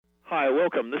Hi,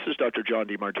 welcome. This is Dr. John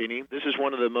DeMartini. This is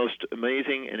one of the most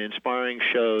amazing and inspiring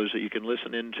shows that you can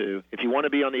listen into. If you want to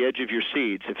be on the edge of your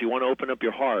seats, if you want to open up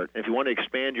your heart, if you want to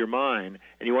expand your mind,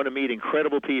 and you want to meet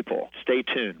incredible people, stay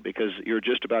tuned because you're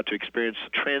just about to experience a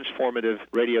transformative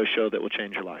radio show that will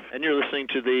change your life. And you're listening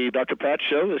to the Dr. Pat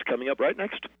Show that's coming up right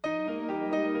next.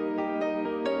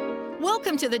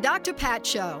 Welcome to the Dr. Pat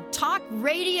Show. Talk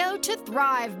radio to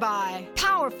thrive by.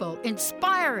 Powerful,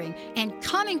 inspiring, and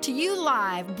coming to you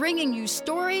live, bringing you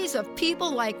stories of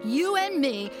people like you and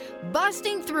me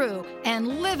busting through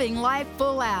and living life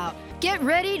full out. Get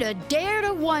ready to dare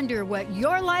to wonder what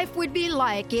your life would be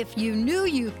like if you knew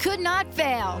you could not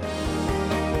fail.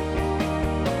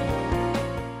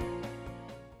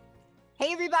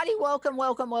 Hey, everybody. Welcome,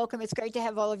 welcome, welcome. It's great to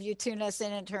have all of you tune us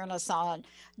in and turn us on.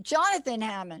 Jonathan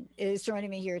Hammond is joining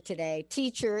me here today.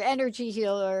 Teacher, energy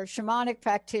healer, shamanic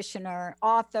practitioner,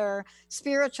 author,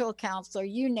 spiritual counselor,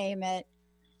 you name it.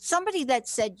 Somebody that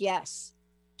said yes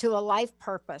to a life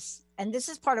purpose. And this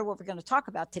is part of what we're going to talk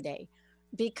about today.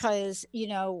 Because, you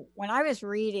know, when I was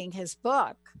reading his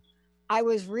book, I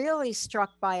was really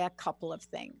struck by a couple of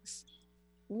things.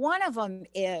 One of them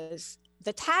is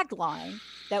the tagline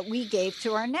that we gave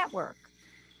to our network.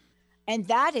 And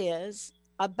that is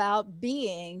about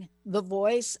being the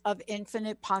voice of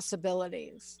infinite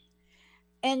possibilities.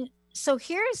 And so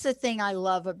here's the thing I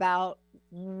love about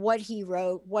what he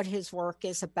wrote, what his work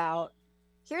is about.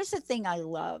 Here's the thing I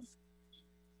love.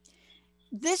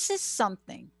 This is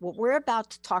something, what we're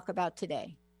about to talk about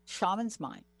today, Shaman's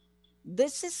Mind.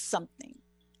 This is something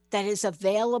that is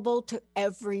available to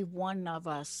every one of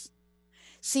us.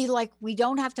 See, like we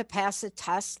don't have to pass a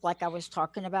test like I was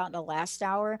talking about in the last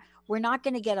hour. We're not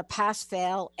going to get a pass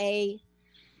fail, A,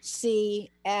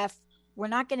 C, F. We're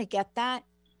not going to get that.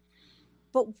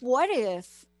 But what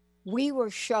if we were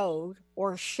showed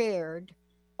or shared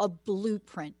a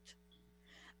blueprint?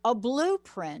 A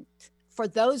blueprint for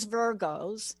those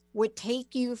Virgos would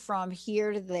take you from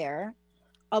here to there.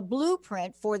 A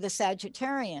blueprint for the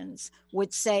Sagittarians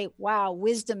would say, wow,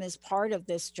 wisdom is part of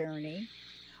this journey.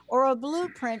 Or a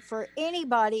blueprint for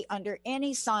anybody under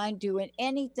any sign doing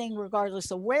anything, regardless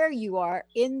of where you are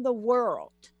in the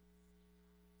world,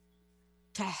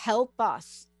 to help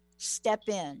us step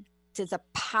in to the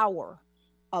power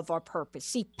of our purpose,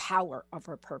 see power of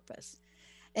our purpose.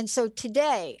 And so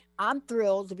today, I'm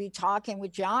thrilled to be talking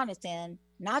with Jonathan,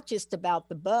 not just about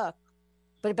the book,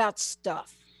 but about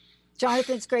stuff.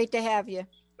 Jonathan, it's great to have you.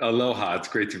 Aloha, it's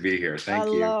great to be here. Thank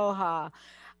you. Aloha.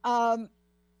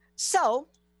 So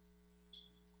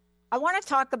I want to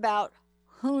talk about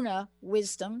Huna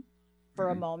wisdom for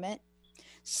a moment.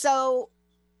 So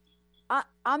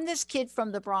I'm this kid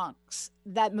from the Bronx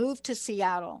that moved to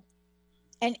Seattle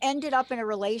and ended up in a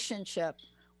relationship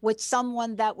with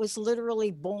someone that was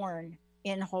literally born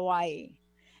in Hawaii.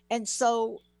 And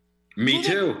so... Me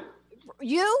too.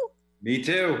 You? Me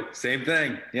too. Same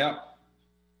thing. Yep.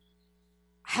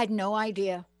 Had no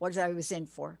idea what I was in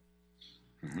for.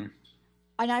 Mm-hmm.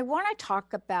 And I want to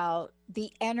talk about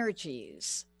the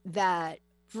energies that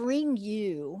bring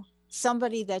you,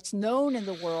 somebody that's known in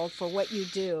the world for what you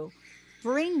do,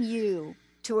 bring you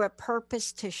to a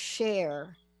purpose to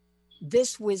share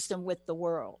this wisdom with the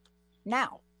world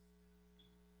now.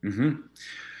 Mm-hmm.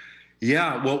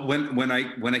 Yeah. Well, when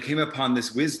I came upon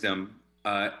this wisdom,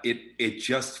 it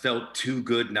just felt too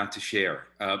good not to share.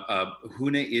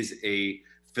 Huna is a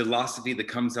philosophy that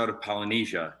comes out of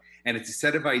Polynesia, and it's a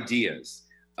set of ideas.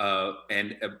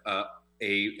 And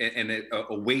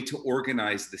a way to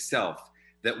organize the self,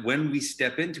 that when we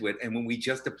step into it and when we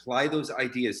just apply those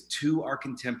ideas to our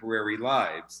contemporary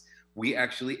lives, we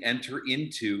actually enter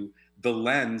into the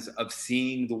lens of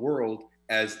seeing the world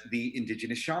as the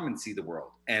indigenous shamans see the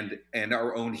world, and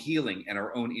our own healing and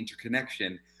our own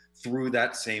interconnection through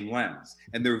that same lens.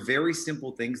 And they're very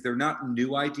simple things. They're not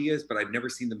new ideas, but I've never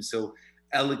seen them so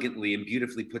elegantly and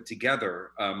beautifully put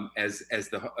together as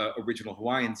the original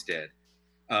Hawaiians did,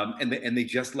 and they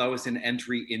just allow us an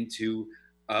entry into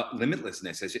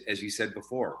limitlessness, as you said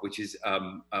before, which is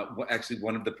actually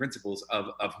one of the principles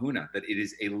of Huna, that it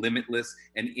is a limitless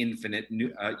and infinite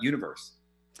universe.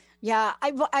 Yeah,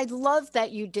 I love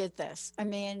that you did this. I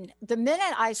mean, the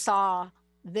minute I saw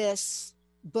this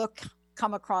book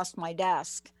come across my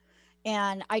desk,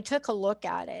 and I took a look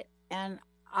at it, and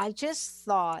I just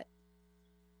thought,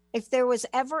 if there was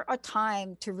ever a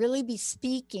time to really be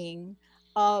speaking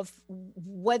of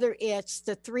whether it's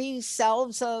the three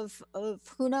selves of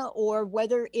Huna, or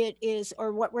whether it is,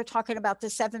 or what we're talking about, the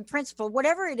seven principle,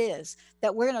 whatever it is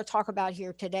that we're going to talk about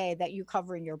here today that you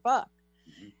cover in your book,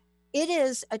 it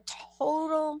is a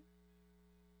total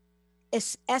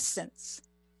essence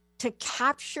to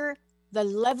capture the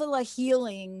level of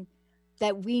healing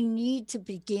that we need to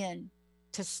begin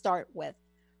to start with.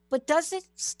 But does it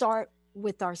start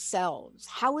with ourselves?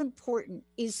 How important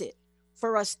is it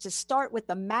for us to start with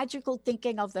the magical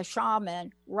thinking of the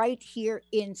shaman right here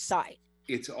inside?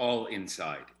 It's all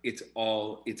inside. It's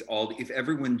all, if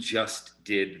everyone just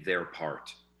did their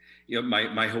part. You know,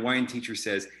 my Hawaiian teacher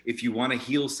says, if you want to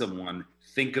heal someone,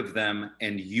 think of them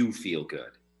and you feel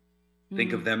good.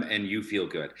 Think of them and you feel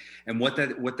good. And what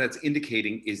that's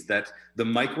indicating is that the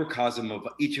microcosm of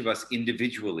each of us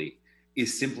individually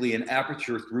is simply an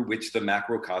aperture through which the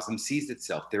macrocosm sees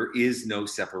itself. There is no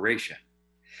separation.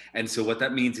 And so what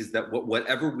that means is that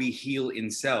whatever we heal in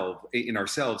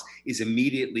ourselves is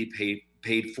immediately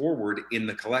paid forward in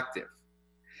the collective.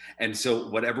 And so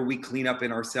whatever we clean up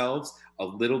in ourselves, a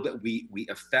little bit, we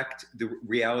affect the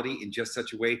reality in just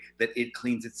such a way that it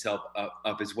cleans itself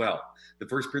up as well. The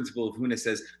first principle of Huna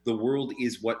says, the world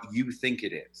is what you think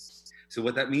it is. So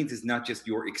what that means is not just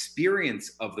your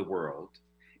experience of the world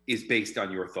is based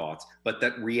on your thoughts, but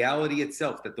that reality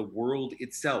itself, that the world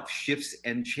itself shifts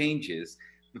and changes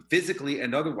physically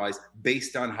and otherwise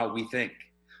based on how we think.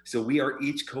 So we are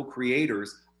each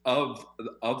co-creators of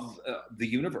the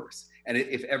universe. And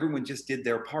if everyone just did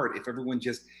their part, if everyone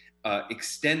just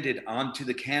extended onto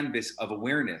the canvas of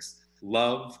awareness,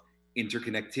 love,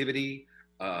 interconnectivity,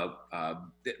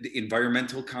 the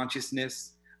environmental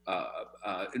consciousness,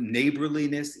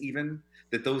 neighborliness, even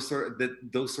those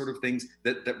sort of things,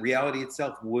 that reality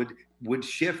itself would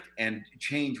shift and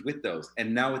change with those.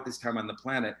 And now at this time on the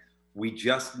planet, we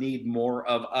just need more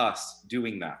of us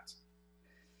doing that.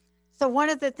 So one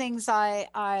of the things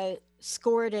I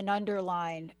scored and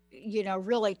underlined,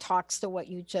 really talks to what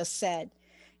you just said,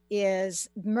 is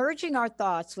merging our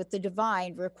thoughts with the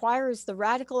divine requires the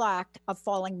radical act of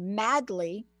falling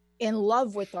madly in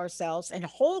love with ourselves and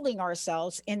holding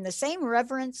ourselves in the same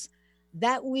reverence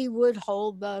that we would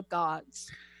hold the gods.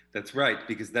 That's right,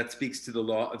 because that speaks to the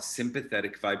law of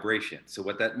sympathetic vibration. So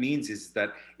what that means is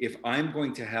that if I'm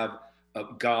going to have a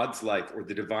God's life or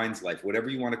the divine's life, whatever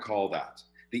you want to call that,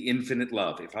 the infinite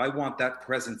love, if I want that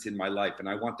presence in my life and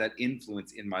I want that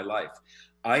influence in my life,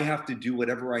 I have to do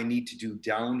whatever I need to do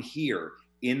down here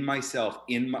in myself,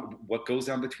 what goes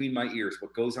on between my ears,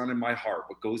 what goes on in my heart,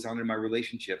 what goes on in my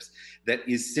relationships, that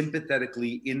is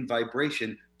sympathetically in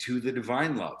vibration to the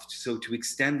divine love. So to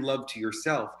extend love to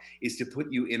yourself is to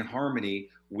put you in harmony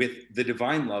with the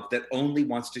divine love that only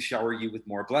wants to shower you with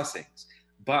more blessings.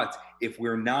 But if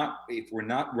we're not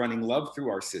running love through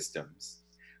our systems,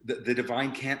 the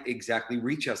divine can't exactly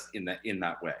reach us in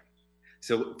that way.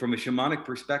 So from a shamanic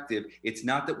perspective, it's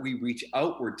not that we reach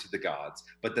outward to the gods,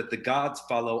 but that the gods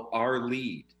follow our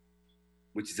lead,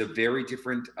 which is a very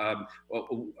different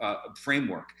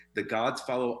framework. The gods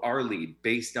follow our lead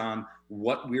based on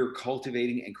what we're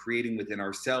cultivating and creating within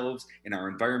ourselves, in our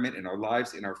environment, in our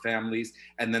lives, in our families,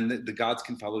 and then the gods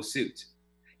can follow suit.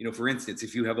 For instance,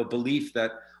 if you have a belief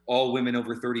that all women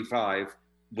over 35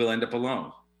 will end up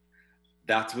alone,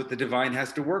 that's what the divine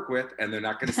has to work with, and they're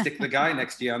not going to stick the guy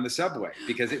next to you on the subway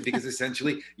because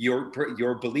essentially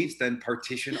your beliefs then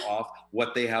partition off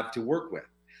what they have to work with.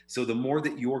 So the more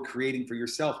that you're creating for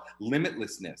yourself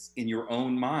limitlessness in your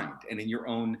own mind and in your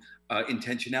own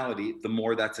intentionality, the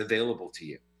more that's available to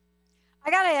you. I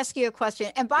got to ask you a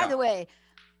question. And by the way,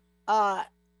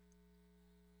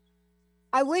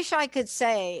 I wish I could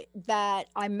say that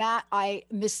I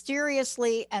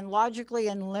mysteriously and logically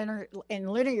and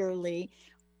linearly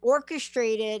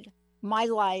orchestrated my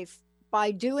life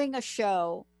by doing a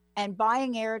show and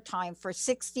buying airtime for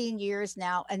 16 years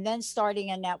now, and then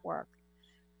starting a network.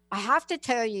 I have to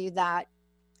tell you that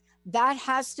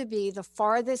has to be the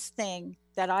farthest thing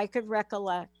that I could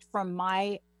recollect from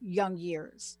my young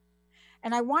years.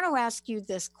 And I want to ask you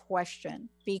this question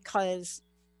because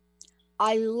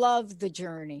I love the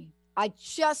journey. I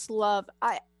just love,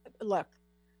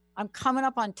 I'm coming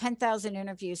up on 10,000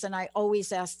 interviews, and I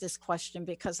always ask this question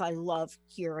because I love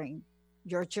hearing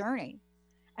your journey.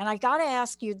 And I got to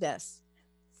ask you this.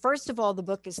 First of all, the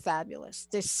book is fabulous.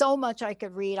 There's so much I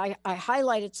could read. I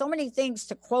highlighted so many things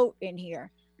to quote in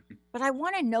here, but I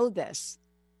want to know this.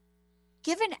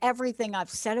 Given everything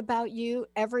I've said about you,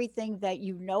 everything that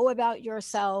you know about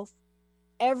yourself,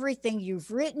 everything you've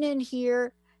written in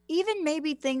here, even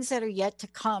maybe things that are yet to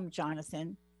come,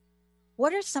 Jonathan,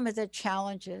 what are some of the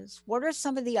challenges? What are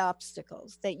some of the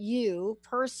obstacles that you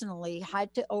personally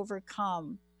had to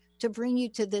overcome to bring you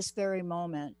to this very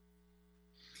moment?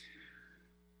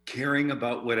 Caring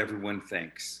about what everyone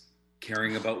thinks,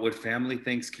 caring about what family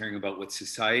thinks, caring about what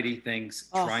society thinks,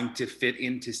 trying to fit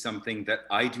into something that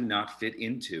I do not fit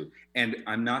into. And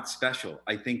I'm not special.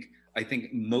 I think I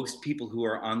think most people who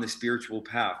are on the spiritual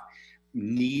path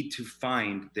need to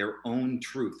find their own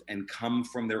truth and come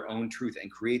from their own truth and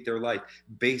create their life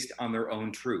based on their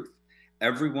own truth.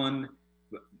 Everyone,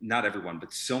 not everyone,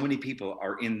 but so many people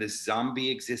are in this zombie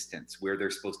existence where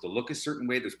they're supposed to look a certain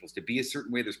way, they're supposed to be a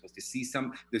certain way, they're supposed to see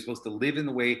they're supposed to live in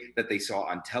the way that they saw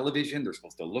on television, they're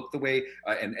supposed to look the way,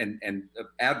 and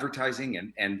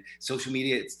advertising and social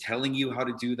media, it's telling you how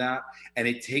to do that, and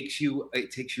it takes you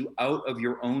out of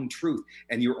your own truth.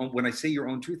 And your own, when I say your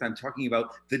own truth, I'm talking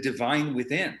about the divine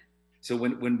within. So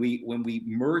when we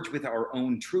merge with our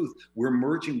own truth, we're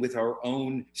merging with our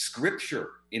own scripture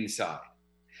inside.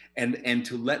 And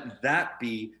to let that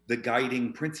be the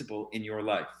guiding principle in your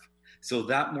life. So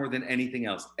that more than anything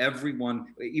else,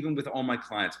 everyone, even with all my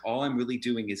clients, all I'm really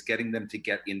doing is getting them to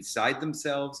get inside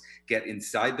themselves, get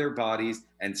inside their bodies,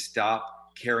 and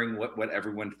stop caring what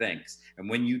everyone thinks. And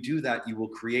when you do that, you will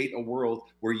create a world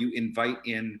where you invite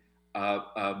in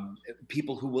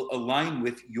people who will align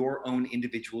with your own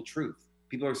individual truth.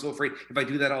 People are so afraid, if I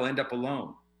do that, I'll end up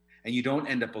alone. And you don't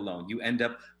end up alone. You end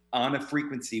up on a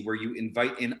frequency where you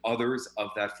invite in others of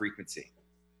that frequency.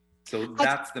 So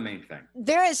that's the main thing.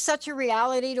 There is such a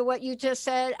reality to what you just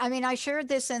said. I mean, I shared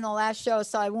this in the last show,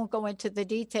 so I won't go into the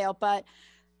detail, but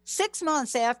 6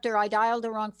 months after I dialed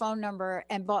the wrong phone number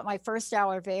and bought my first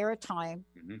hour of airtime,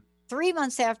 3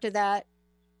 months after that,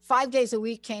 5 days a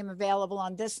week came available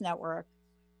on this network.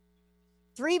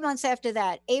 3 months after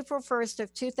that, April 1st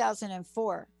of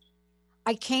 2004,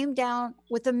 I came down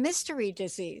with a mystery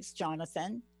disease,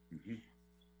 Jonathan.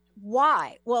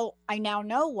 Why? Well, I now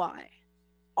know why.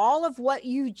 All of what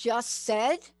you just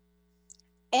said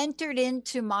entered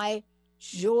into my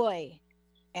joy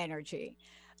energy.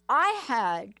 I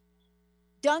had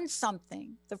done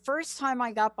something the first time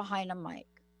I got behind a mic,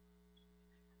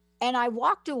 and I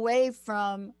walked away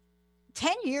from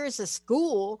 10 years of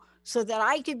school so that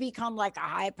I could become like a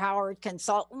high-powered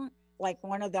consultant, like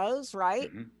one of those,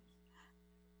 right?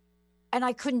 And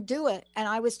I couldn't do it. And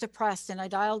I was depressed and I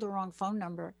dialed the wrong phone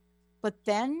number. But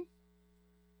then,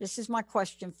 this is my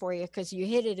question for you, because you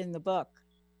hit it in the book.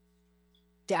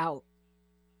 Doubt.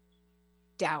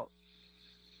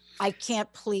 I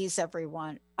can't please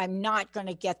everyone. I'm not going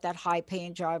to get that high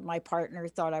paying job my partner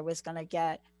thought I was going to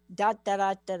get. That.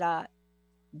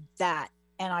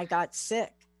 And I got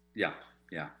sick. Yeah.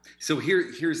 So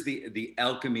here's the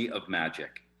alchemy of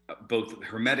magic. Both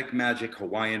Hermetic magic,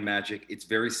 Hawaiian magic, it's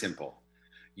very simple.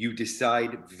 You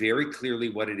decide very clearly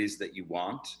what it is that you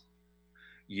want.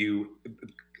 You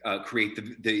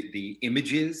create the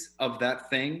images of that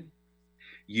thing.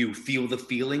 You feel the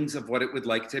feelings of what it would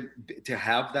like to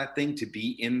have that thing, to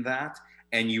be in that,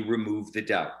 and you remove the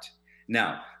doubt.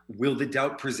 Now, will the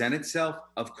doubt present itself?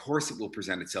 Of course it will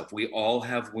present itself. We all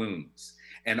have wounds,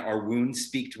 and our wounds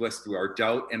speak to us through our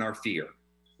doubt and our fear.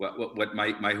 What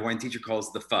my Hawaiian teacher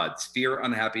calls the FUDs: fear,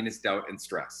 unhappiness, doubt, and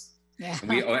stress. Yeah.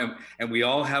 And we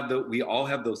all have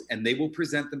those, and they will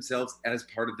present themselves as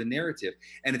part of the narrative.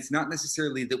 And it's not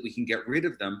necessarily that we can get rid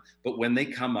of them, but when they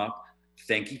come up,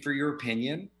 thank you for your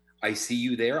opinion. I see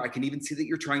you there. I can even see that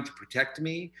you're trying to protect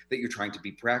me, that you're trying to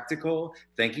be practical.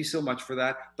 Thank you so much for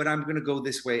that. But I'm going to go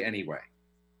this way anyway.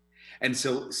 And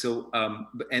so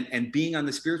being on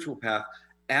the spiritual path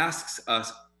asks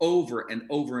us over and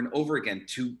over and over again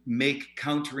to make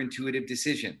counterintuitive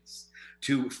decisions,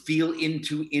 to feel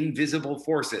into invisible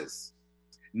forces.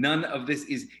 None of this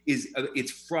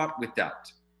it's fraught with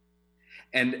doubt.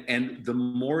 And the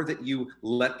more that you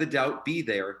let the doubt be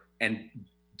there and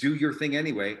do your thing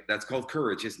anyway, that's called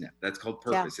courage, isn't it? That's called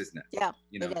purpose, isn't it? Yeah,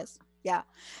 it is. Yeah.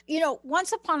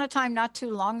 Once upon a time, not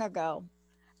too long ago,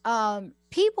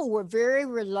 people were very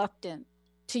reluctant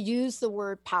to use the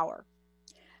word power.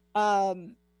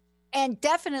 And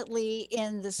definitely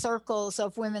in the circles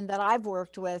of women that I've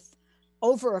worked with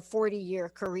over a 40-year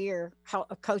career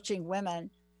coaching women,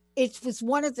 it was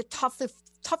one of the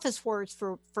toughest words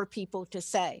for people to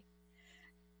say.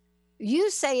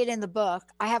 You say it in the book.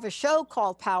 I have a show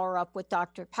called Power Up with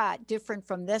Dr. Pat, different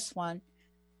from this one.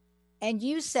 And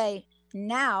you say,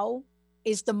 now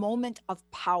is the moment of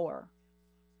power.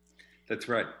 That's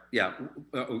right. Yeah.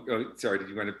 Sorry, did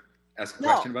you want to ask a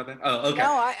question about that? Oh, okay.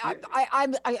 No,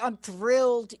 I'm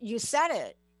thrilled you said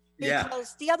it.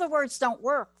 Because the other words don't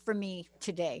work for me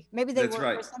today. Maybe they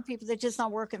work for some people. They're just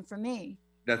not working for me.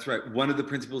 That's right. One of the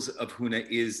principles of Huna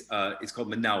is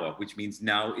called Manawa, which means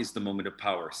now is the moment of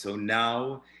power. So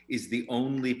now is the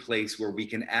only place where we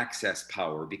can access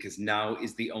power, because now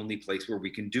is the only place where we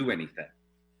can do anything.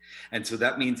 And so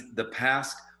that means the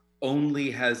past only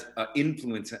has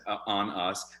influence on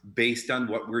us based on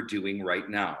what we're doing right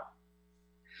now.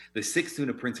 The sixth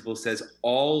Huna principle says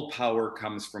all power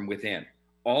comes from within.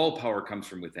 All power comes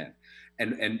from within.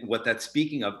 And what that's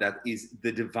speaking of, that is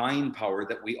the divine power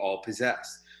that we all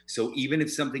possess. So even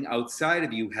if something outside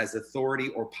of you has authority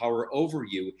or power over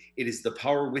you, it is the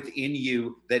power within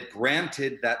you that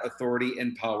granted that authority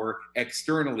and power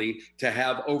externally to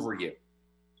have over you.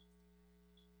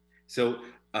 So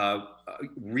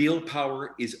real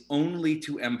power is only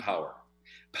to empower.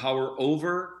 Power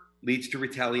over leads to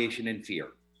retaliation and fear,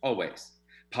 always.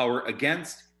 Power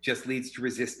against just leads to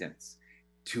resistance.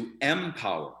 To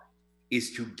empower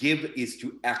is to give, is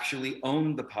to actually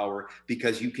own the power,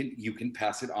 because you can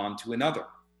pass it on to another.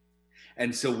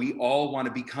 And so we all want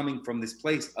to be coming from this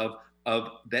place of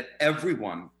that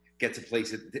everyone gets a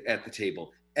place at the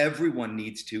table. Everyone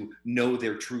needs to know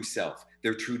their true self,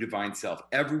 their true divine self.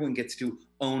 Everyone gets to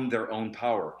own their own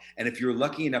power. And if you're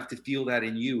lucky enough to feel that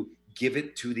in you, give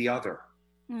it to the other.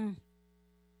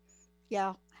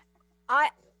 Yeah.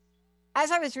 As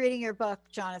I was reading your book,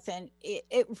 Jonathan,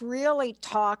 it really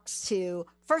talks to,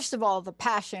 first of all, the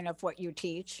passion of what you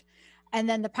teach, and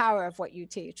then the power of what you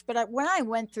teach. But when I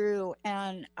went through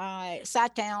and I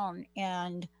sat down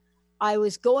and I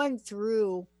was going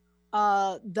through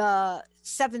the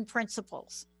 7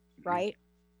 principles, right?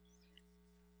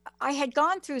 I had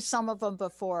gone through some of them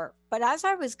before, but as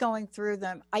I was going through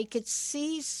them, I could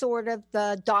see sort of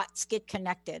the dots get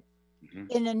connected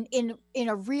in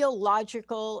a real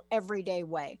logical, everyday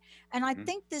way. And I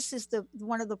think this is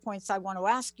one of the points I want to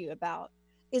ask you about,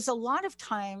 is a lot of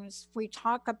times we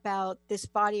talk about this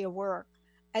body of work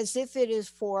as if it is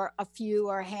for a few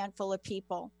or a handful of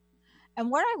people. And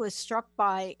what I was struck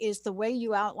by is the way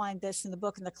you outlined this in the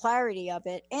book and the clarity of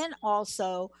it, and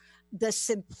also the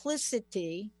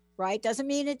simplicity, right? Doesn't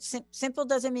mean it's simple,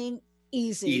 doesn't mean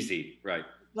easy. Easy, right.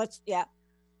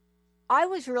 I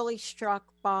was really struck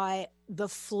by the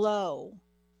flow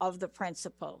of the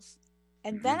principles.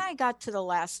 And then I got to the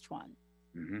last one.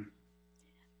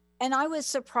 And I was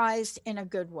surprised in a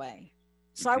good way.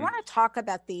 So I want to talk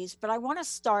about these, but I want to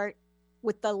start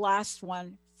with the last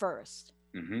one first.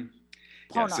 Pono.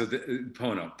 Yeah, so the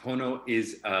Pono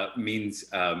is means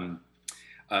the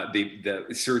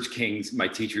Serge King's, my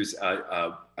teacher's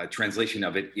translation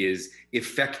of it is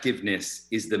effectiveness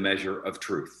is the measure of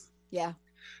truth. Yeah.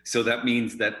 So that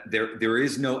means that there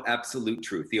is no absolute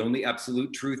truth. The only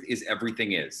absolute truth is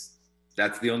everything is.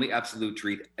 That's the only absolute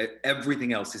truth.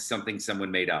 Everything else is something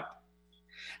someone made up.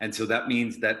 And so that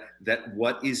means that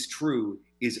what is true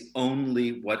is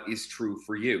only what is true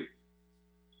for you.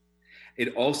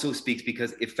 It also speaks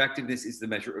because effectiveness is the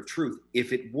measure of truth.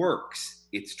 If it works,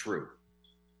 it's true.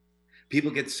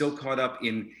 People get so caught up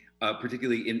in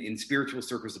particularly in spiritual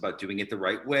circles about doing it the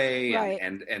right way, right,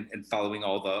 and following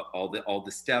all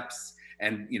the steps,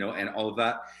 and and all of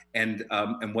that, and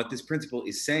what this principle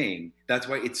is saying. That's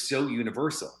why it's so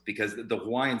universal, because the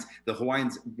Hawaiians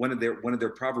one of their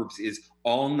proverbs is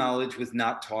all knowledge was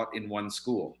not taught in one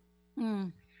school.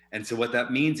 And so what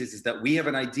that means is that we have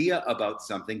an idea about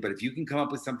something, but if you can come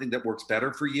up with something that works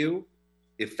better for you,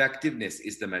 effectiveness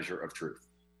is the measure of truth.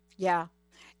 Yeah.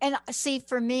 And see,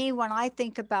 for me, when I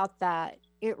think about that,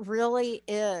 it really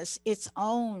is its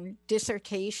own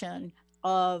dissertation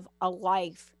of a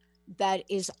life that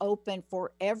is open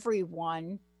for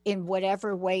everyone in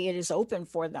whatever way it is open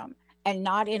for them, and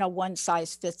not in a one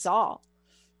size fits all.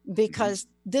 Because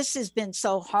this has been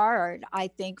so hard, I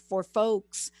think, for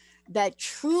folks that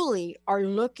truly are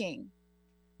looking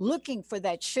for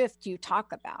that shift you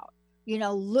talk about,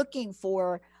 looking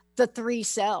for the 3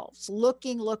 selves,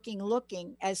 looking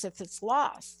as if it's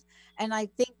lost. And I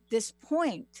think this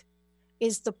point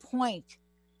is the point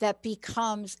that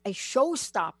becomes a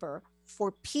showstopper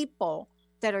for people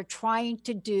that are trying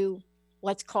to do,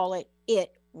 let's call it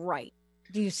right.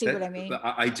 Do you see what I mean?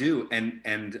 I do. And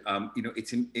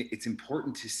it's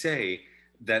important to say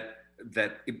that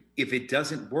if it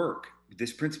doesn't work,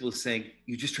 this principle is saying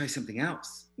you just try something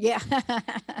else. Yeah.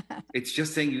 It's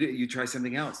just saying you try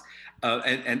something else,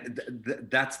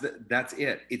 that's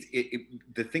it.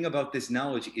 The thing about this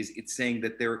knowledge is it's saying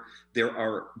that that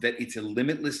it's a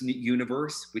limitless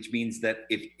universe, which means that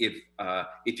if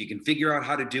you can figure out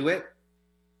how to do it,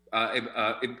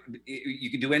 if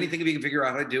you can do anything if you can figure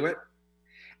out how to do it.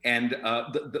 And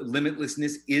the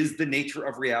limitlessness is the nature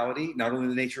of reality, not only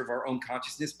the nature of our own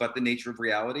consciousness, but the nature of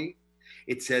reality.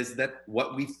 It says that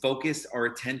what we focus our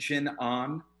attention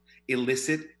on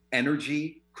elicit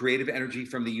energy, creative energy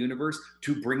from the universe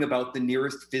to bring about the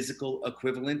nearest physical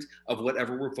equivalent of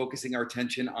whatever we're focusing our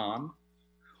attention on.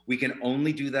 We can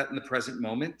only do that in the present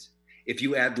moment. If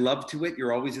you add love to it,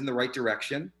 you're always in the right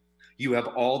direction. You have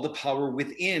all the power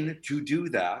within to do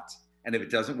that. And if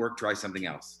it doesn't work, try something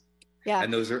else. Yeah.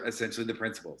 And those are essentially the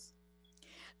principles.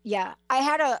 Yeah. I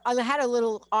had a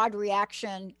little odd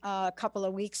reaction a couple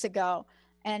of weeks ago,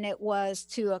 and it was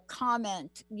to a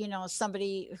comment,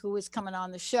 somebody who was coming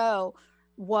on the show,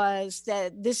 was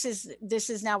that this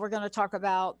is now we're going to talk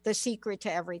about the secret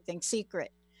to everything,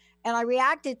 secret. And I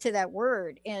reacted to that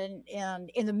word in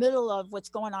the middle of what's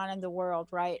going on in the world,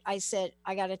 right? I said,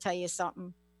 I got to tell you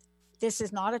something. This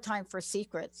is not a time for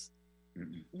secrets.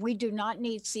 We do not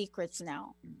need secrets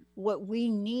now. What we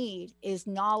need is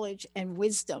knowledge and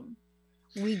wisdom.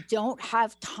 We don't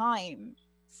have time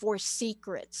for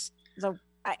secrets. Boy,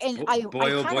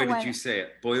 oh boy, did you say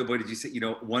it. Boy, oh boy, did you say,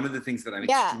 one of the things that I'm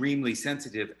extremely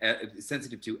sensitive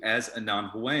to as a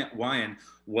non-Hawaiian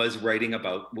was writing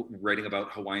about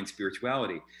Hawaiian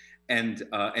spirituality. And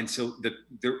so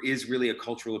there is really a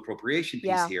cultural appropriation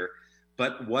piece here.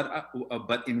 But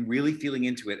but in really feeling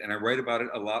into it, and I write about it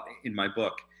a lot in my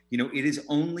book, it has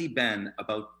only been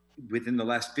about within the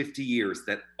last 50 years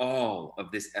that all of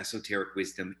this esoteric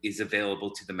wisdom is available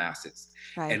to the masses.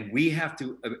 Right. And we have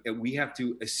to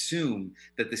assume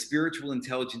that the spiritual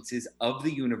intelligences of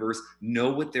the universe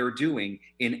know what they're doing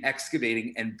in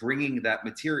excavating and bringing that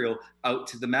material out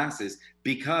to the masses,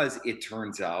 because it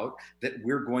turns out that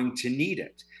we're going to need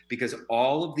it. Because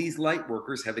all of these light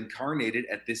workers have incarnated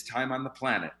at this time on the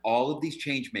planet. All of these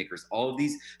change makers, all of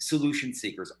these solution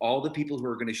seekers, all the people who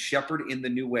are going to shepherd in the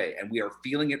new way. And we are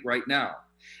feeling it right now.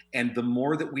 And the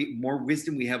more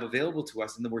wisdom we have available to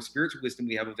us, and the more spiritual wisdom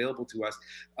we have available to us,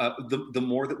 the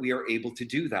more that we are able to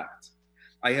do that.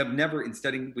 I have never, in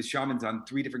studying with shamans on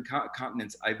 3 different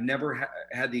continents, I've never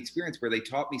had the experience where they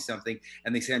taught me something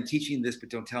and they say, I'm teaching this, but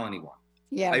don't tell anyone.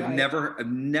 Yeah, I've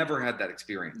never had that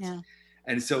experience. Yeah.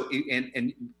 And so,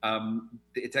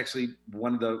 it's actually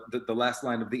one of the last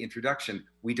line of the introduction.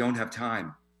 We don't have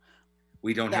time.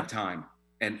 We don't have time.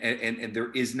 And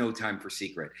there is no time for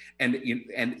secret. And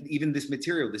even this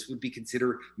material, this would be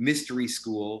considered mystery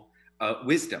school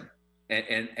wisdom.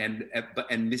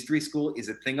 And mystery school is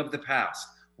a thing of the past.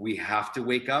 We have to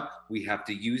wake up. We have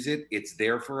to use it. It's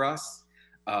there for us.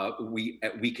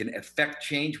 We can affect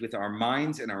change with our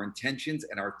minds and our intentions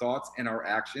and our thoughts and our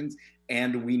actions,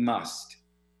 and we must.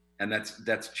 And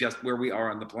that's just where we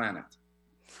are on the planet.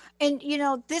 And,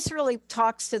 this really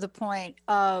talks to the point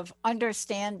of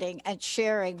understanding and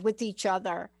sharing with each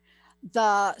other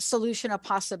the solution of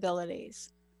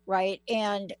possibilities, right?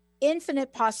 And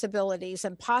infinite possibilities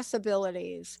and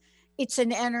possibilities. It's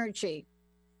an energy,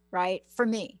 right? For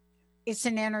me, it's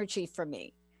an energy for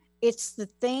me. It's the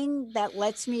thing that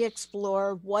lets me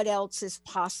explore what else is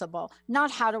possible.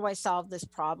 Not how do I solve this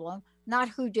problem, not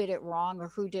who did it wrong or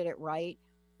who did it right,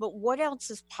 but what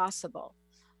else is possible?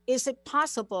 Is it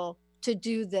possible to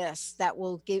do this that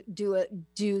will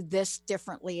do this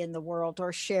differently in the world,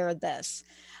 or share this?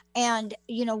 And,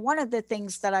 one of the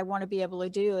things that I want to be able to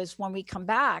do is, when we come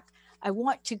back, I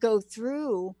want to go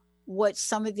through what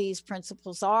some of these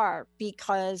principles are,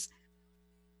 because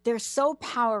they're so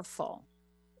powerful.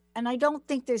 And I don't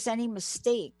think there's any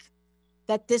mistake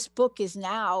that this book is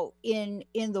now in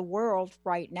the world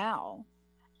right now.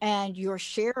 And you're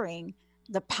sharing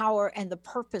the power and the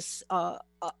purpose of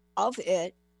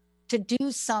it to do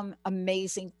some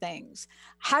amazing things.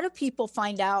 How do people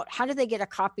find out? How do they get a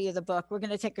copy of the book? We're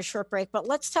going to take a short break, but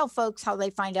let's tell folks how they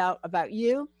find out about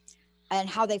you and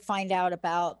how they find out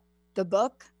about the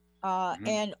book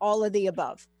and all of the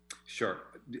above. Sure.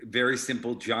 Very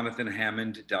simple,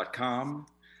 jonathanhammond.com.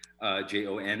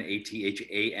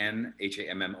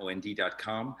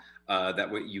 JONATHANHAMMOND.com.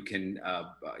 That way you can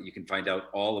find out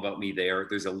all about me there.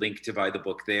 There's a link to buy the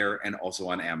book there, and also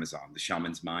on Amazon, The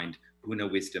Shaman's Mind,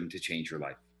 Huna Wisdom to Change Your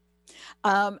Life.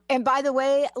 And by the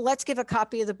way, let's give a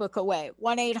copy of the book away.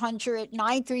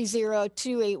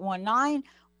 1-800-930-2819.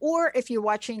 Or if you're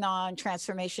watching on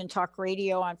Transformation Talk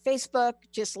Radio on Facebook,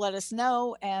 just let us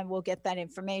know and we'll get that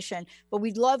information. But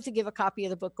we'd love to give a copy of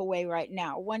the book away right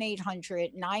now.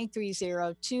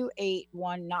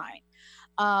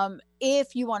 1-800-930-2819.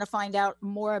 If you want to find out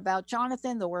more about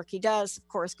Jonathan, the work he does, of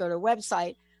course, go to the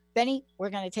website. Benny,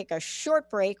 we're going to take a short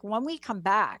break. When we come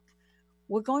back,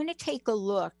 we're going to take a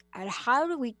look at how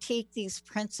do we take these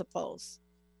principles?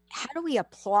 How do we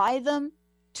apply them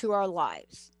to our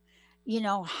lives?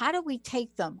 How do we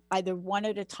take them either one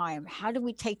at a time? How do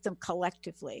we take them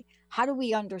collectively? How do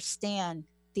we understand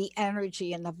the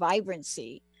energy and the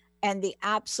vibrancy and the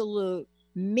absolute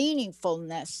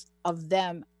meaningfulness of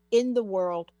them in the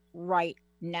world right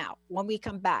now? When we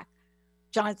come back,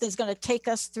 Jonathan's going to take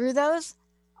us through those.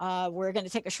 We're going to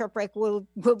take a short break. We'll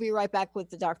be right back with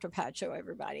the Dr. Pat Show,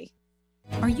 everybody.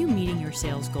 Are you meeting your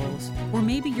sales goals? Or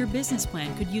maybe your business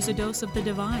plan could use a dose of the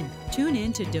divine? Tune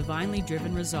in to Divinely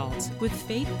Driven Results with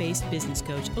faith-based business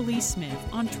coach Elise Smith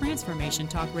on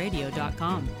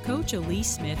TransformationTalkRadio.com. Coach Elise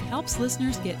Smith helps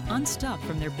listeners get unstuck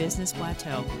from their business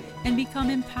plateau and become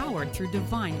empowered through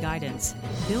divine guidance.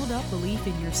 Build up belief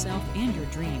in yourself and your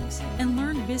dreams, and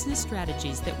learn business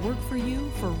strategies that work for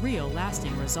you for real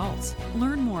lasting results.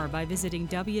 Learn more by visiting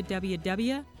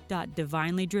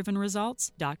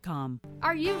www.divinelydrivenresults.com.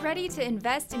 Are you ready to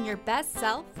invest in your best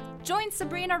self? Join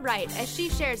Sabrina Wright as she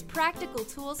shares practical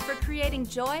tools for creating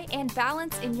joy and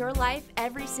balance in your life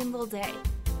every single day.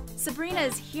 Sabrina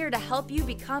is here to help you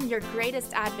become your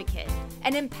greatest advocate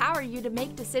and empower you to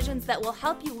make decisions that will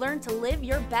help you learn to live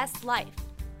your best life.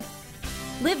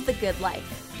 Live the good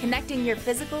life, connecting your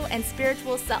physical and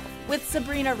spiritual self with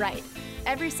Sabrina Wright.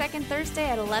 Every second Thursday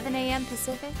at 11 a.m.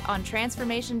 Pacific on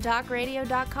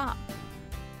TransformationTalkRadio.com.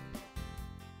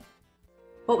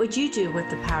 What would you do with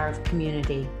the power of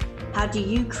community? How do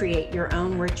you create your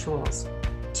own rituals?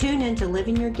 Tune in to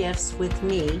Living Your Gifts with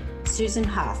me, Susan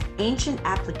Huff, Ancient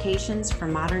Applications for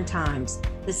Modern Times,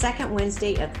 the second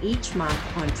Wednesday of each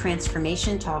month on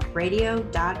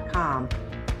TransformationTalkRadio.com.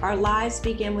 Our lives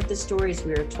begin with the stories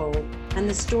we are told and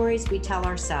the stories we tell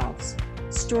ourselves.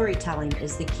 Storytelling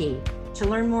is the key. To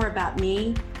learn more about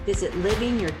me, visit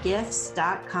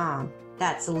livingyourgifts.com.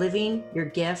 That's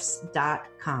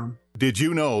livingyourgifts.com. Did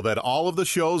you know that all of the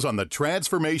shows on the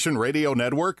Transformation Radio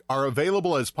Network are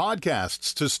available as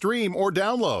podcasts to stream or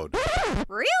download?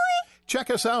 Really?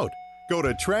 Check us out. Go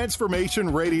to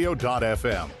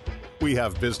transformationradio.fm. We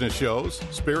have business shows,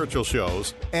 spiritual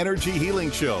shows, energy healing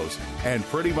shows, and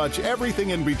pretty much everything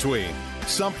in between.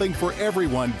 Something for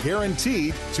everyone,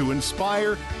 guaranteed to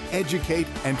inspire, educate,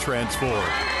 and transform.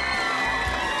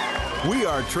 We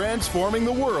are transforming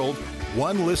the world,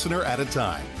 one listener at a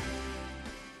time.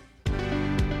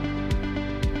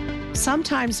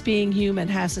 Sometimes being human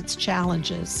has its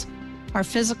challenges. Our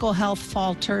physical health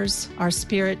falters, our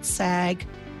spirits sag,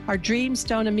 our dreams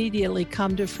don't immediately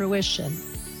come to fruition.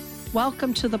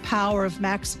 Welcome to the power of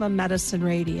Maximum Medicine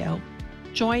Radio.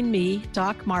 Join me,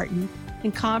 Doc Martin,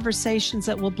 in conversations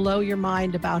that will blow your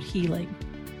mind about healing.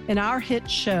 In our hit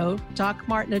show, Doc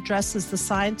Martin addresses the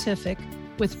scientific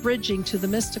with bridging to the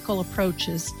mystical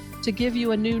approaches to give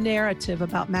you a new narrative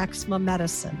about maximum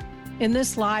medicine. In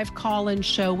this live call-in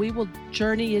show, we will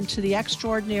journey into the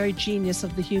extraordinary genius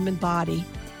of the human body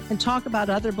and talk about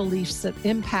other beliefs that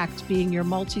impact being your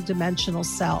multidimensional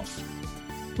self.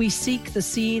 We seek the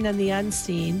seen and the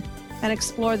unseen and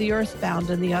explore the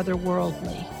earthbound and the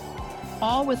otherworldly,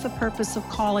 all with the purpose of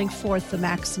calling forth the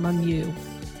maximum you.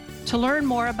 To learn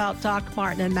more about Doc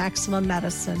Martin and Maximum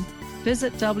Medicine,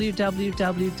 visit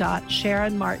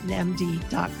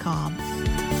www.sharonmartinmd.com.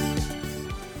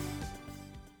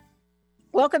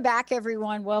 Welcome back,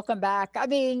 everyone. Welcome back. I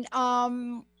mean,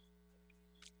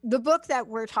 the book that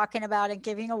we're talking about and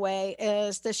giving away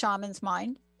is The Shaman's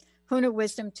Mind, Huna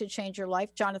Wisdom to Change Your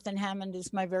Life. Jonathan Hammond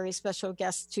is my very special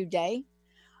guest today.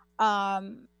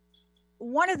 One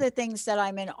of the things that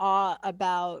I'm in awe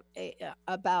about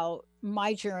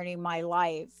my journey, my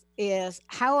life, is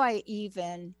how I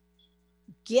even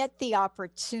get the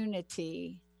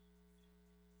opportunity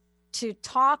to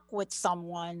talk with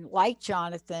someone like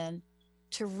Jonathan,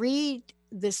 to read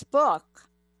this book.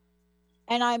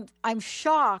 And I'm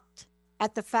shocked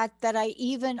at the fact that I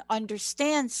even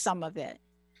understand some of it.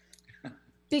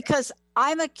 Because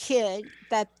I'm a kid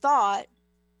that thought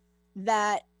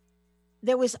that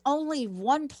there was only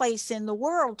one place in the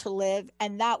world to live,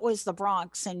 and that was the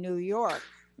Bronx in New York.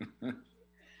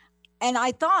 And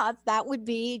I thought that would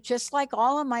be just like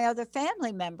all of my other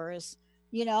family members,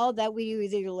 you know, that we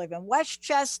either live in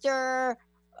Westchester,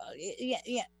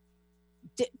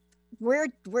 we're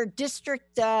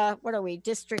district, what are we,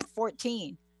 District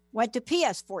 14, went to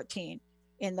PS 14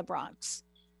 in the Bronx,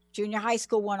 Junior High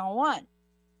School 101.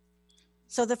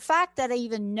 So the fact that I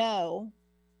even know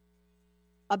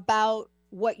about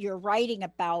what you're writing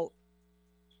about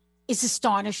is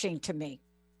astonishing to me.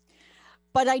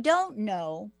 But I don't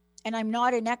know, and I'm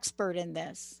not an expert in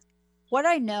this. What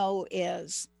I know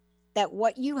is that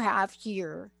what you have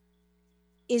here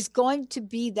is going to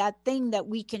be that thing that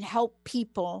we can help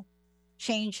people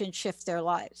change and shift their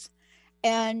lives.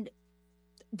 And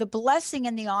the blessing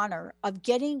and the honor of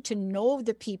getting to know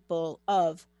the people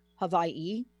of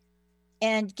Hawaii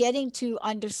and getting to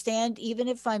understand, even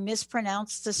if I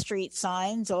mispronounce the street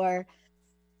signs or,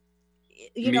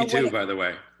 you know. Me too, by the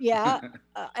way. Yeah.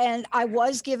 And I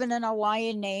was given an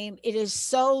Hawaiian name. It is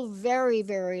so very,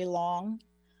 very long.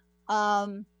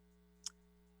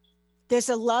 there's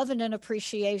a love and an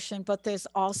appreciation, but there's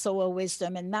also a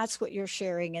wisdom, and that's what you're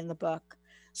sharing in the book.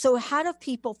 So how do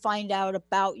people find out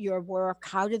about your work?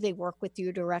 How do they work with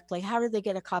you directly? How do they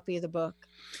get a copy of the book?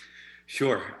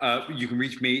 Sure. You can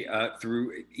reach me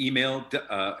through email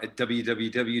at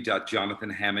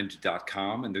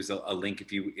www.jonathanhammond.com, and there's a link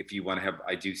if you want to have.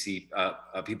 I do see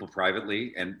people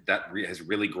privately, and that has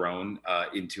really grown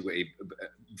into a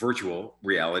virtual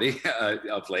reality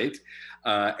of late.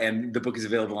 And the book is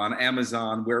available on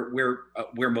Amazon, where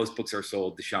most books are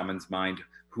sold. The Shaman's Mind: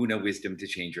 Huna Wisdom to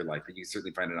Change Your Life. But you can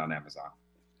certainly find it on Amazon.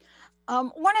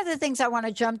 One of the things I want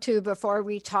to jump to before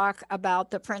we talk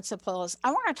about the principles,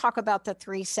 I want to talk about the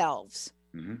three selves.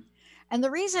 Mm-hmm. And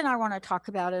the reason I want to talk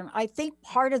about it, I think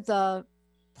part of the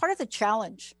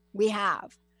challenge we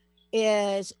have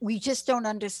is we just don't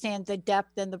understand the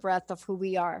depth and the breadth of who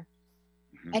we are.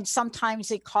 Mm-hmm. And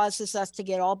sometimes it causes us to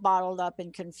get all bottled up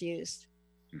and confused.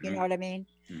 Mm-hmm. You know what I mean?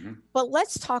 Mm-hmm. But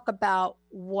let's talk about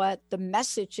what the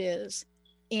message is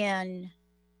in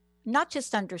not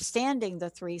just understanding the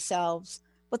three selves,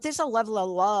 but there's a level of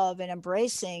love and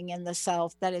embracing in the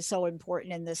self that is so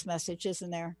important in this message,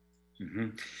 isn't there? Mm-hmm.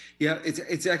 Yeah,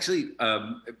 it's actually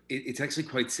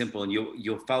quite simple, and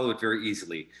you'll follow it very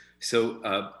easily. So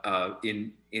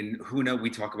in Huna, we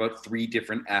talk about three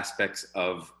different aspects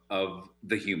of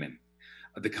the human: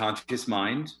 the conscious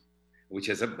mind, which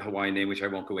has a Hawaiian name, which I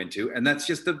won't go into. And that's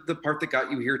just the part that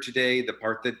got you here today, the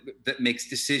part that makes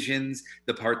decisions,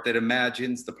 the part that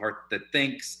imagines, the part that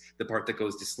thinks, the part that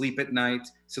goes to sleep at night.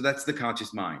 So that's the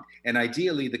conscious mind. And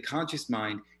ideally, the conscious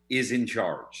mind is in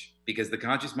charge, because the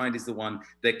conscious mind is the one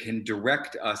that can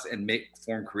direct us and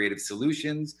form creative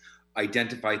solutions,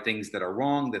 identify things that are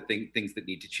wrong, things that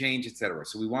need to change, etc.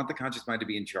 So we want the conscious mind to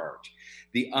be in charge.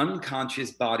 The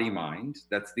unconscious body mind,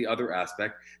 that's the other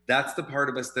aspect, that's the part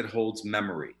of us that holds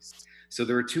memories. So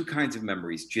there are two kinds of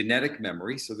memories: genetic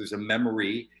memory. So there's a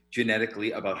memory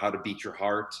genetically about how to beat your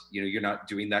heart. You're not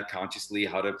doing that consciously,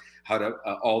 how to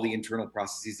all the internal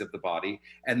processes of the body.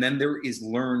 And then there is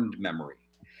learned memory.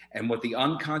 And what the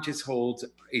unconscious holds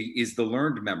is the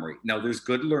learned memory. Now there's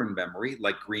good learned memory,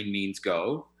 like green means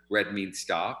go, red means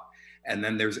stop. And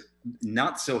then there's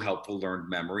not so helpful learned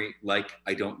memory, like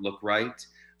I don't look right,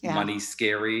 money's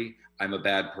scary, I'm a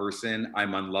bad person,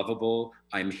 I'm unlovable,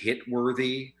 I'm hit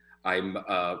worthy, I'm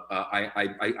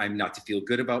not to feel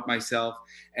good about myself.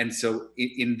 And so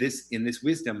in this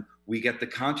wisdom, we get the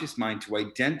conscious mind to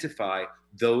identify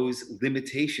those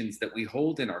limitations that we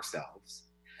hold in ourselves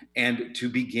and to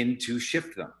begin to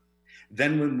shift them.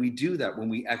 Then when we do that, when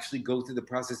we actually go through the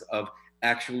process of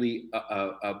actually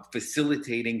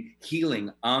facilitating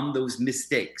healing on those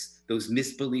mistakes, those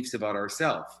misbeliefs about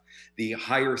ourselves, the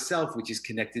higher self, which is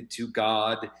connected to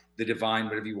God, the divine,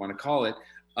 whatever you want to call it,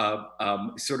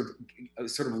 sort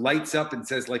of lights up and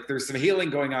says, like, there's some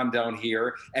healing going on down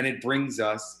here, and it brings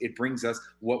us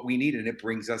what we need, and it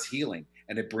brings us healing,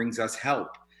 and it brings us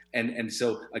help. And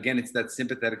so again, it's that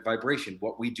sympathetic vibration,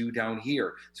 what we do down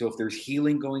here. So if there's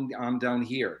healing going on down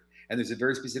here, and there's a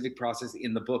very specific process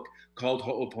in the book called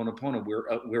Ho'oponopono,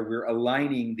 where we're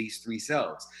aligning these three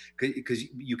selves, because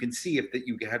you can see that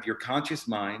you have your conscious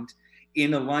mind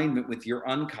in alignment with your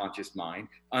unconscious mind.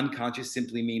 Unconscious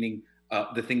simply meaning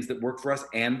the things that work for us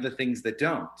and the things that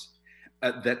don't.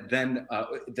 That then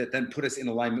put us in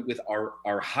alignment with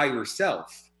our higher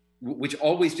self, which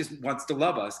always just wants to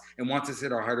love us and wants us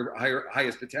at our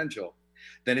highest potential.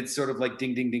 Then it's sort of like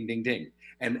ding, ding, ding, ding, ding.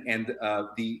 And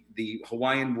the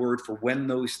Hawaiian word for when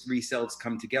those three selves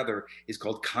come together is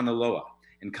called Kanaloa.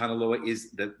 And Kanaloa is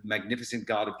the magnificent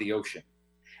god of the ocean.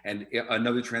 And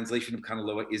another translation of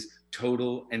Kanaloa is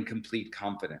total and complete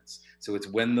confidence. So it's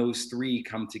when those three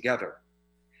come together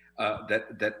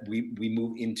that we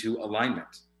move into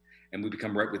alignment, and we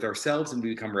become right with ourselves, and we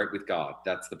become right with God.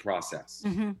 That's the process.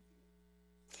 Mm-hmm.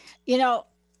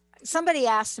 Somebody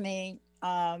asked me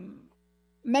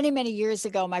many, many years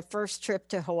ago, my first trip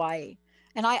to Hawaii.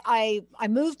 And I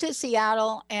moved to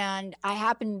Seattle, and I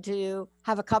happened to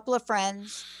have a couple of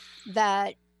friends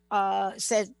that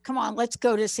said, come on, let's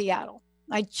go to Seattle.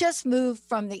 I just moved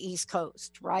from the East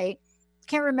Coast, right?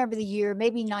 Can't remember the year,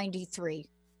 maybe 93.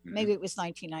 Mm-hmm. Maybe it was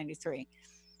 1993.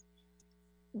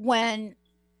 When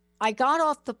I got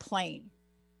off the plane,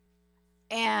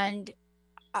 and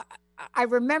I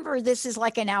remember this is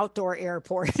like an outdoor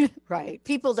airport, right?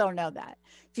 People don't know that.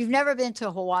 If you've never been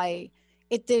to Hawaii,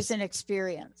 there's an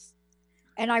experience.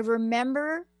 And I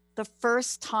remember the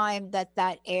first time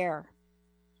that air,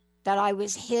 that I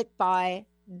was hit by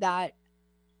that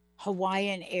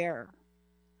Hawaiian air.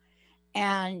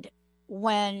 And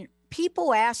when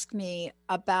people ask me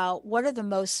about what are the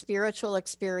most spiritual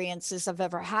experiences I've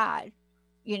ever had,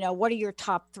 what are your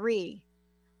top three?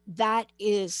 That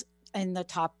is in the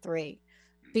top three,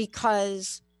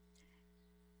 because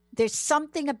there's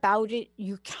something about it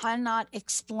you cannot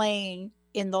explain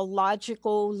in the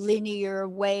logical, linear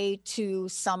way to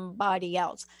somebody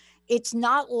else. It's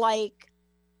not like,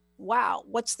 wow,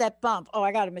 what's that bump? Oh,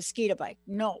 I got a mosquito bite.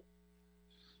 No.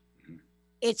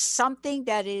 It's something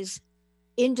that is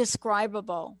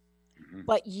indescribable,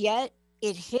 but yet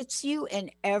it hits you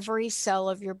in every cell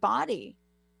of your body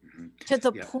to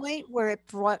the point where it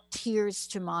brought tears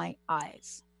to my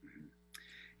eyes.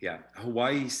 Yeah,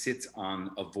 Hawaii sits on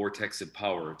a vortex of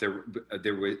power.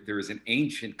 There is an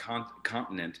ancient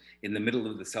continent in the middle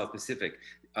of the South Pacific.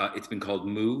 It's been called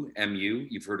Mu, M-U.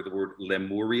 You've heard of the word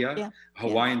Lemuria. Yeah.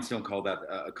 Hawaiians don't call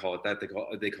it that.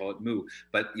 They call it Mu.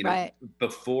 But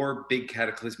before big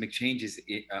cataclysmic changes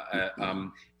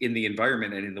in the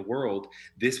environment and in the world,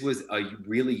 this was a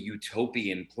really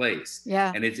utopian place.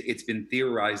 Yeah. And it's been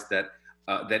theorized that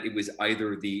it was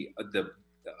either the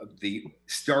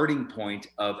starting point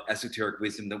of esoteric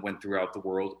wisdom that went throughout the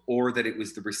world, or that it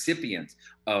was the recipient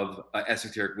of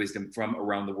esoteric wisdom from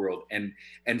around the world.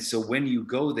 And so when you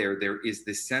go there is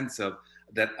this sense of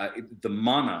that the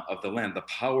mana of the land, the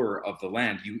power of the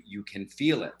land, you can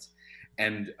feel it.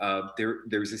 And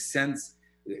there's a sense.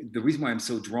 The reason why I'm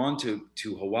so drawn to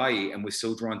Hawaii and was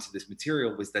so drawn to this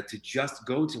material was that to just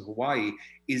go to Hawaii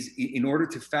is, in order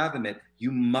to fathom it,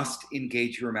 you must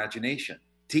engage your imagination.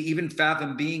 To even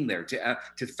fathom being there,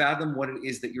 to fathom what it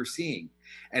is that you're seeing.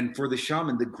 And for the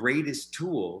shaman, the greatest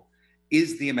tool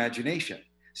is the imagination.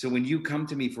 So when you come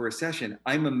to me for a session,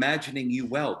 I'm imagining you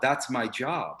well. That's my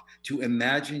job, to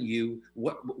imagine you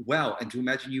well, and to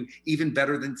imagine you even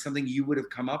better than something you would have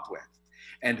come up with.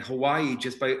 And Hawaii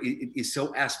is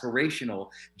so aspirational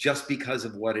just because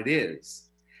of what it is,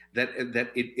 that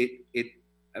it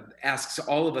asks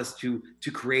all of us to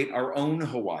create our own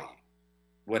Hawaii,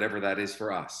 whatever that is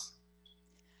for us.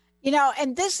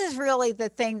 And this is really the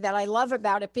thing that I love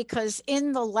about it, because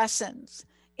in the lessons,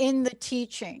 in the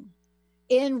teaching,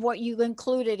 in what you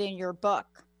included in your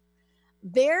book,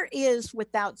 there is,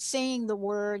 without saying the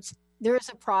words, there is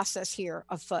a process here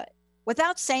afoot,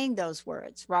 without saying those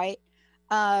words, right?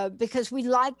 Because we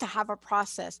like to have a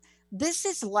process. This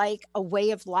is like a way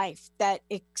of life that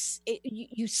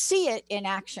you see it in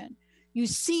action. You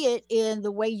see it in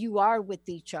the way you are with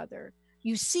each other.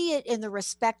 You see it in the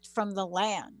respect from the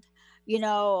land.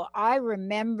 I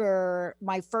remember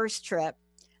my first trip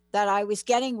that I was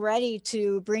getting ready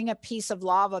to bring a piece of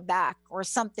lava back or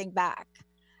something back.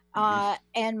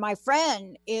 And my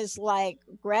friend is like,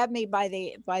 grabbed me by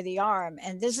the arm.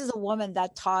 And this is a woman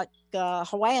that taught the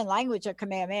Hawaiian language at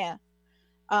Kamehameha,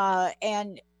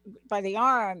 and by the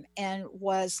arm, and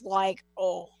was like,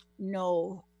 oh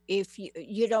no, if you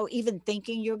even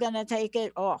thinking you're going to take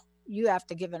it, you have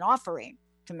to give an offering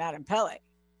to Madame Pele.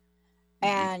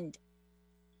 And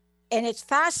it's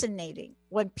fascinating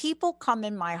when people come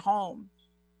in my home,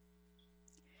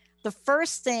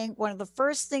 one of the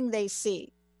first thing they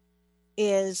see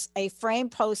is a frame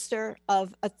poster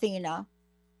of Athena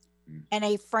and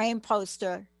a frame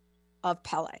poster of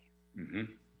Pele.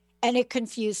 And it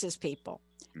confuses people.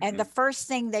 And the first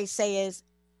thing they say is,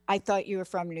 I thought you were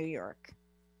from New York.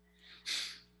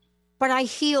 But I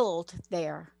healed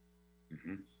there.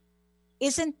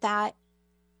 Isn't that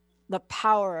the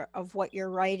power of what you're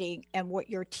writing and what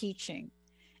you're teaching?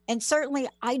 And certainly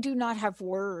I do not have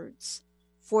words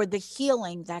for the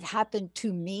healing that happened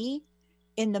to me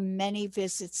in the many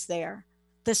visits there,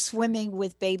 the swimming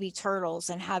with baby turtles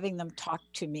and having them talk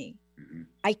to me.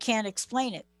 I can't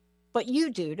explain it, but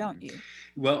you do, don't you?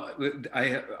 Well,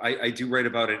 I do write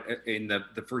about it in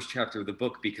the first chapter of the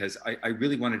book, because I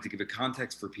really wanted to give a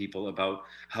context for people about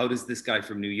how does this guy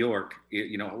from New York,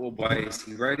 why is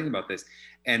he writing about this?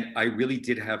 And I really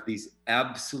did have these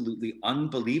absolutely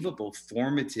unbelievable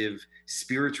formative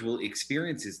spiritual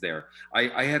experiences there.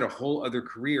 I had a whole other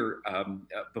career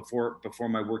before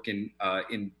my work in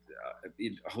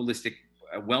holistic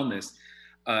wellness,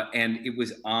 and it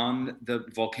was on the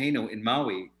volcano in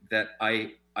Maui that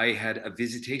I had a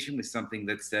visitation with something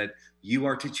that said, you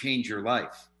are to change your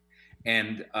life,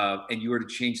 and you are to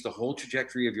change the whole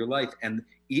trajectory of your life. And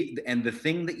the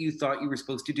thing that you thought you were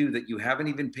supposed to do, that you haven't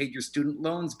even paid your student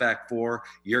loans back for,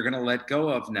 you're going to let go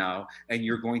of now, and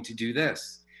you're going to do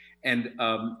this. And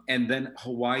then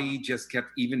Hawaii just kept,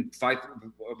 even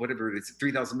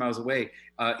 3,000 miles away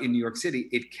in New York City,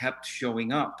 it kept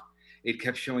showing up. It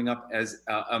kept showing up as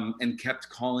and kept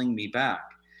calling me back.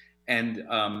 And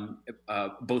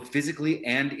both physically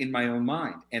and in my own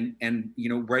mind. And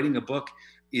writing a book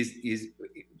is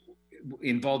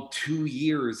involved 2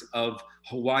 years of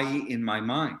Hawaii in my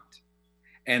mind.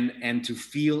 and to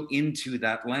feel into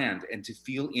that land and to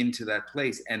feel into that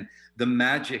place and the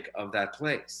magic of that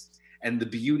place and the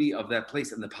beauty of that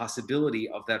place and the possibility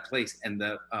of that place and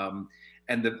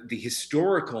the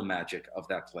historical magic of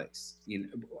that place,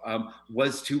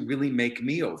 was to really make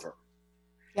me over.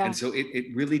 Yeah. And so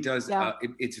it really does. Yeah.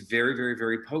 It's very, very,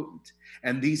 very potent.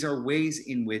 And these are ways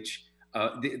in which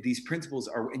these principles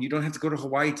are, and you don't have to go to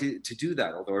Hawaii to do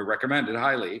that, although I recommend it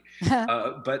highly.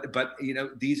 But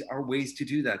these are ways to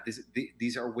do that.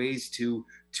 These are ways to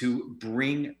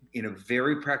bring, in a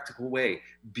very practical way,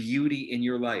 beauty in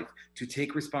your life, to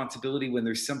take responsibility when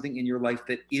there's something in your life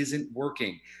that isn't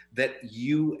working, that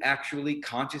you actually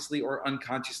consciously or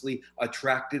unconsciously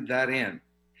attracted that in.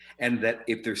 And that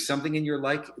if there's something in your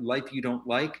life you don't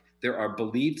like, there are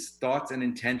beliefs, thoughts, and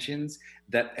intentions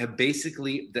that have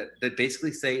basically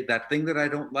say that thing that I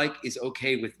don't like is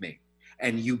okay with me.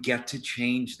 And you get to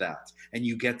change that. And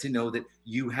you get to know that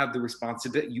you have the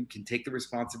responsibility, you can take the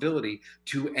responsibility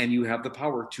and you have the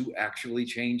power to actually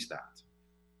change that.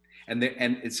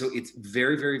 And so it's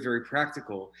very, very, very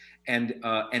practical. And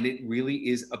it really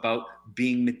is about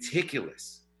being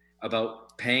meticulous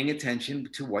about paying attention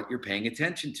to what you're paying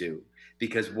attention to,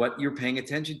 because what you're paying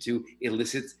attention to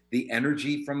elicits the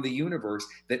energy from the universe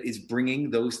that is bringing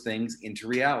those things into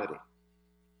reality.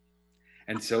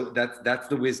 And so that's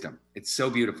the wisdom. It's so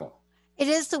beautiful. It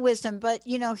is the wisdom, but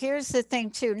here's the thing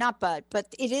too, but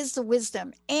it is the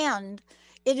wisdom, and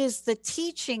it is the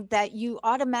teaching that you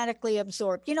automatically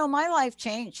absorb. My life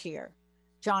changed here,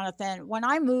 Jonathan. When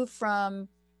I moved from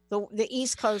the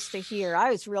East Coast to here, I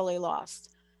was really lost.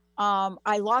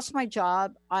 I lost my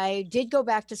job. I did go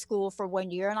back to school for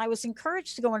 1 year, and I was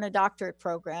encouraged to go in a doctorate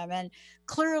program. And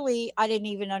clearly, I didn't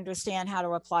even understand how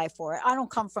to apply for it. I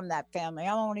don't come from that family.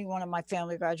 I'm only one of my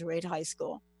family graduated high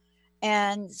school.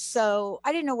 And so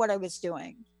I didn't know what I was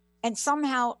doing. And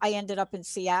somehow I ended up in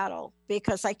Seattle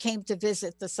because I came to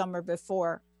visit the summer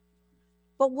before.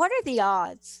 But what are the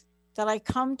odds that I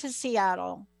come to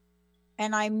Seattle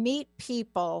and I meet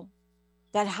people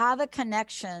that have a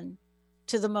connection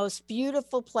to the most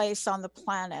beautiful place on the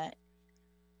planet,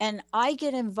 and I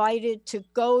get invited to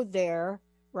go there,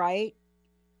 right?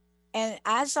 And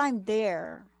as I'm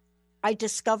there, I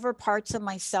discover parts of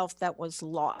myself that was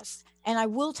lost. And I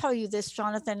will tell you this,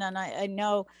 Jonathan, and I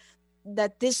know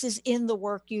that this is in the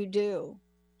work you do.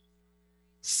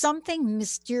 Something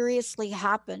mysteriously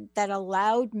happened that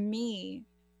allowed me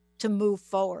to move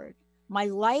forward. My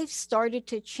life started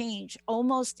to change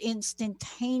almost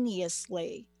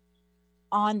instantaneously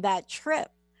on that trip.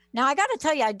 Now, I got to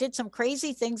tell you, I did some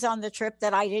crazy things on the trip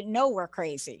that I didn't know were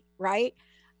crazy, right?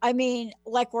 I mean,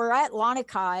 like we're at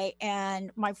Lanikai,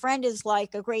 and my friend is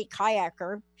like a great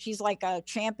kayaker. She's like a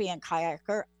champion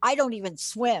kayaker. I don't even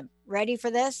swim. Ready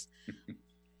for this?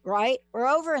 Right? We're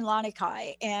over in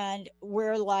Lanikai, and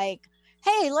we're like,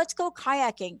 hey, let's go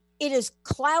kayaking. It is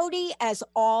cloudy as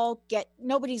all get.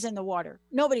 Nobody's in the water.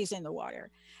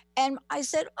 And I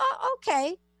said, oh,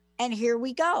 okay. And here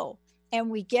we go. And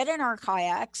we get in our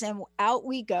kayaks and out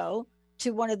we go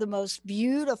to one of the most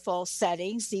beautiful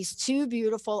settings, these two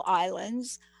beautiful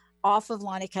islands off of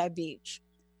Lanikai Beach,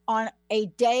 on a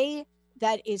day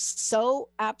that is so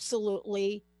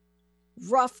absolutely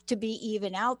rough to be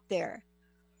even out there.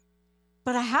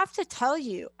 But I have to tell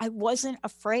you, I wasn't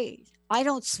afraid. I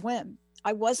don't swim.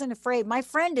 I wasn't afraid. My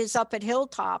friend is up at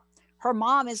Hilltop. Her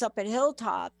mom is up at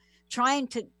Hilltop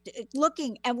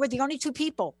looking, and we're the only two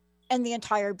people in the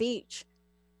entire beach.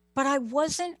 But I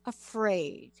wasn't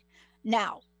afraid.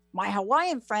 Now, my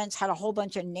Hawaiian friends had a whole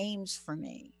bunch of names for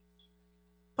me.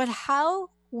 But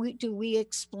how do we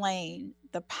explain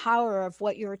the power of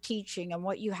what you're teaching and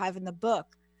what you have in the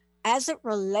book as it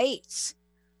relates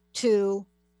to,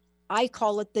 I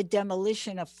call it the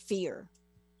demolition of fear?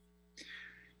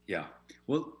 Yeah.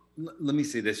 Well, let me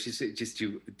say this, just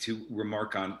to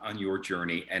remark on your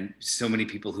journey, and so many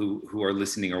people who are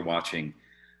listening or watching.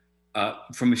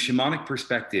 From a shamanic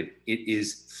perspective, it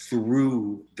is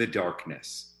through the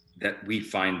darkness that we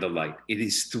find the light. It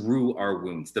is through our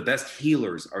wounds. The best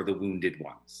healers are the wounded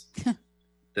ones.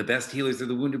 The best healers are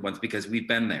the wounded ones because we've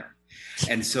been there.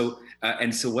 And so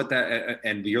what that,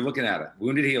 and you're looking at it,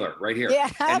 wounded healer right here. Yeah,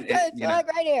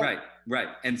 right here. Right.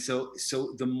 And so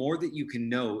the more that you can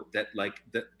know that, like,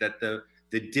 that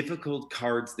the difficult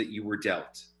cards that you were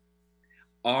dealt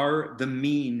are the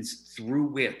means through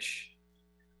which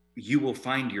you will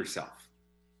find yourself.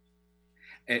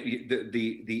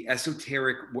 The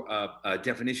esoteric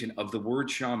definition of the word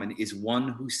shaman is one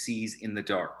who sees in the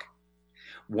dark,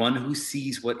 one who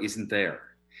sees what isn't there.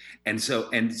 And so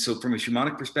from a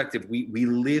shamanic perspective, we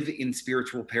live in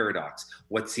spiritual paradox.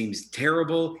 What seems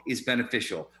terrible is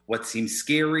beneficial. What seems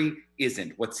scary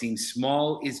isn't. What seems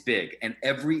small is big. And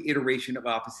every iteration of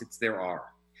opposites there are.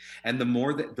 And the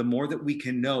more that we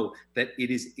can know that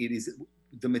it is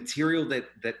the material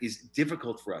that is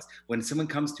difficult for us. When someone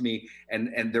comes to me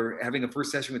and they're having a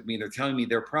first session with me and they're telling me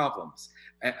their problems,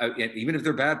 and even if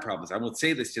they're bad problems, I won't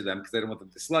say this to them because I don't want them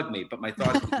to slug me. But my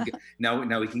thought is,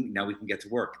 now we can get to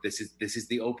work. This is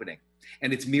the opening,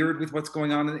 and it's mirrored with what's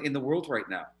going on in the world right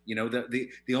now. You know,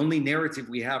 the only narrative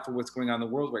we have for what's going on in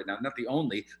the world right now, not the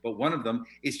only, but one of them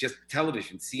is just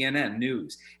television, CNN,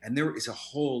 news, and there is a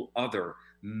whole other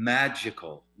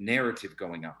magical narrative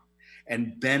going on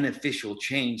and beneficial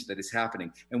change that is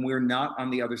happening. And we're not on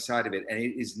the other side of it, and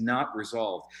it is not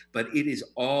resolved, but it is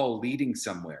all leading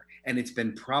somewhere, and it's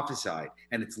been prophesied,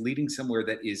 and it's leading somewhere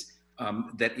that is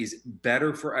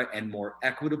better for and more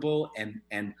equitable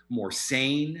and more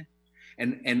sane.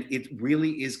 And it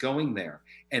really is going there.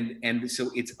 And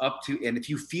so it's up to, and if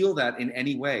you feel that in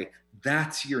any way,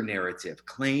 that's your narrative.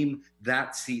 Claim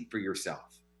that seat for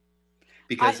yourself.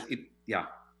 Because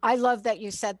I love that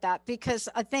you said that, because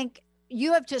I think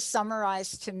you have just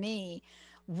summarized to me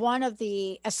one of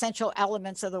the essential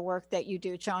elements of the work that you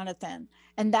do, Jonathan,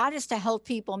 and that is to help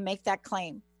people make that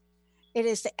claim. It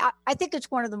is, I think it's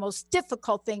one of the most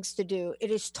difficult things to do. It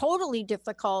is totally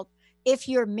difficult if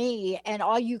you're me and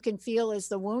all you can feel is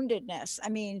the woundedness. I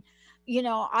mean, you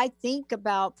know, I think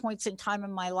about points in time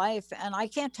in my life, and I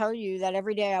can't tell you that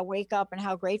every day I wake up and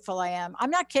how grateful I am.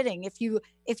 I'm not kidding. If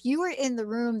you were in the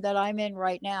room that I'm in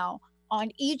right now,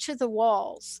 on each of the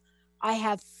walls, I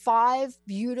have 5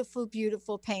 beautiful,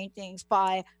 beautiful paintings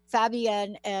by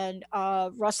Fabienne and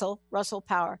Russell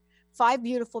Power. 5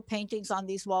 beautiful paintings on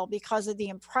these walls because of the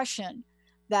impression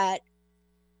that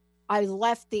I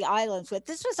left the islands with.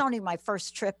 This was only my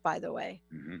first trip, by the way,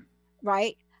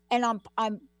 right? And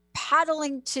I'm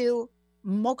paddling to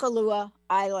Mokulua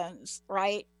Islands,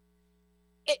 right?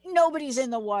 Nobody's in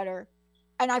the water.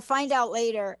 And I find out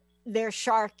later there's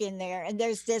shark in there and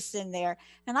there's this in there.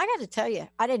 And I got to tell you,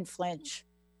 I didn't flinch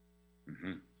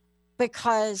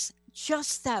because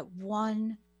just that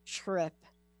one trip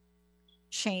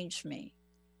changed me.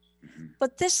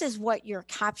 But this is what you're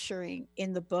capturing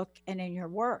in the book and in your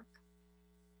work,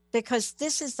 because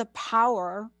this is the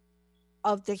power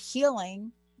of the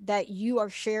healing that you are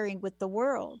sharing with the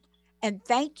world. And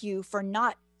thank you for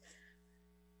not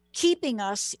keeping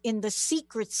us in the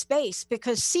secret space,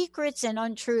 because secrets and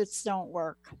untruths don't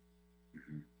work.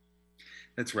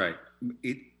 That's right.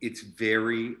 It's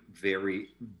very, very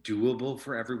doable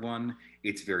for everyone.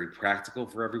 It's very practical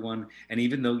for everyone. And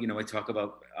even though, you know, I talk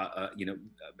about,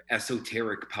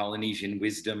 esoteric Polynesian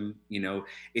wisdom, you know,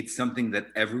 it's something that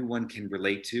everyone can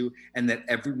relate to and that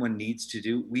everyone needs to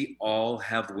do. We all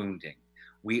have wounding.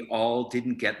 We all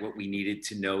didn't get what we needed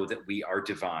to know that we are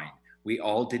divine. We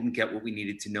all didn't get what we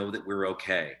needed to know that we're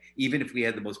okay. Even if we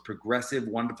had the most progressive,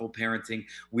 wonderful parenting,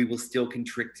 we will still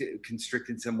constrict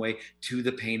in some way to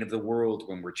the pain of the world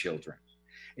when we're children.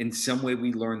 In some way,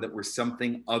 we learn that we're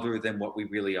something other than what we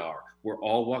really are. We're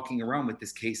all walking around with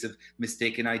this case of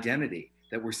mistaken identity,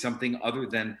 that we're something other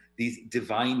than these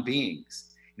divine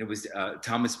beings. And it was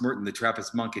Thomas Merton, the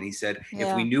Trappist monk, and he said,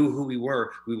 if we knew who we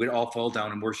were, we would all fall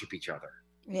down and worship each other.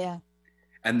 Yeah.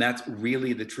 And that's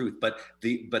really the truth. But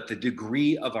the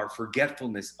degree of our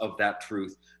forgetfulness of that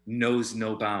truth knows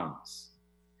no bounds.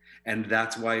 And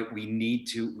that's why we need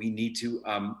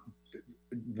to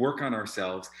work on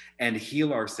ourselves and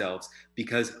heal ourselves,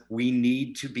 because we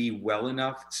need to be well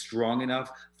enough, strong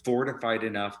enough, fortified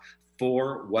enough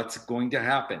for what's going to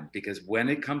happen. Because when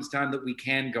it comes time that we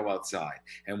can go outside,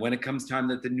 and when it comes time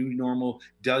that the new normal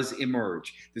does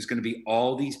emerge, there's going to be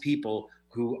all these people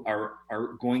who are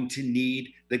going to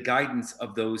need the guidance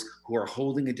of those who are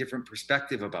holding a different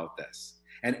perspective about this.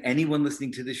 And anyone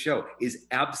listening to this show is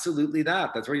absolutely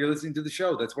that. That's why you're listening to the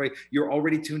show. That's why you're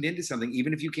already tuned into something.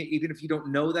 Even if you don't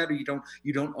know that, or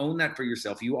you don't own that for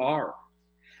yourself, you are.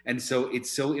 And so it's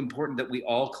so important that we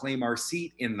all claim our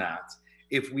seat in that,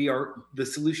 if we are the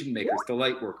solution makers, the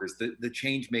light workers, the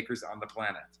change makers on the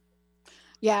planet.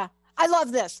 Yeah, I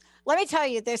love this. Let me tell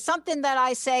you, there's something that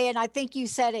I say, and I think you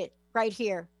said it right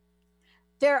here.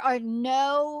 There are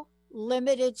no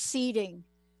limited seating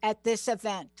at this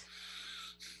event.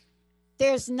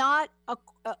 There's not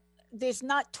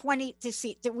 20 to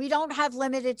seat. We don't have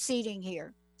limited seating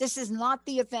here. This is not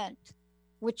the event,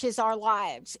 which is our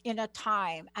lives in a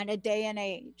time and a day and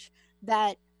age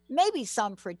that maybe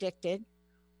some predicted,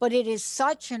 but it is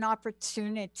such an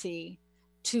opportunity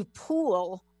to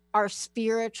pool our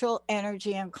spiritual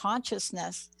energy and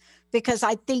consciousness because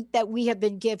I think that we have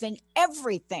been given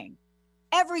everything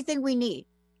we need.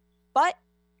 But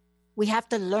we have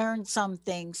to learn some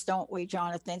things, don't we,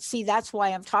 Jonathan? See, that's why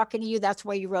I'm talking to you. That's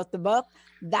why you wrote the book.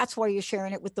 That's why you're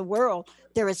sharing it with the world.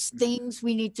 There is things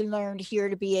we need to learn here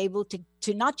to be able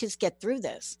to not just get through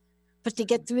this, but to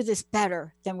get through this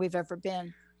better than we've ever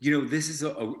been. You know, this is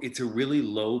it's a really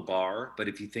low bar, but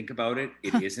if you think about it,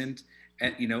 it isn't.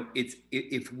 And, you know, it's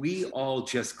if we all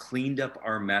just cleaned up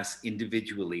our mess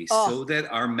individually so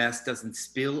that our mess doesn't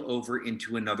spill over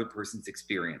into another person's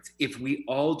experience. If we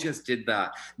all just did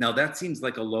that. Now, that seems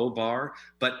like a low bar,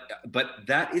 but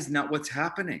that is not what's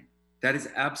happening. That is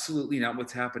absolutely not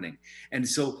what's happening. And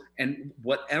so, and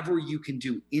whatever you can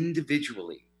do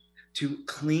individually to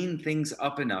clean things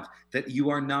up enough that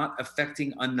you are not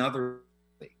affecting another,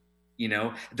 you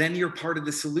know, then you're part of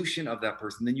the solution of that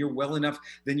person. Then you're well enough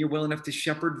to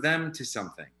shepherd them to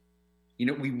something. You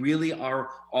know, we really are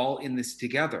all in this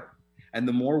together. And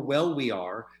the more well we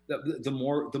are, the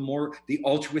more the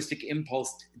altruistic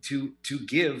impulse to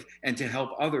give and to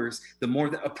help others, the more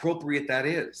appropriate that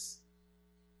is.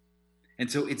 And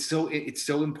so it's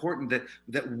so important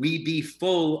that we be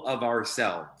full of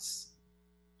ourselves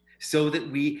so that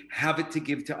we have it to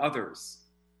give to others.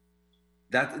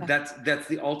 That's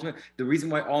the ultimate. The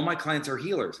reason why all my clients are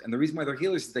healers, and the reason why they're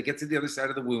healers is they get to the other side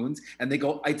of the wounds and they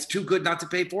go, it's too good not to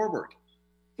pay forward.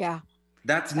 Yeah.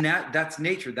 That's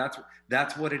nature.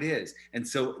 That's what it is. And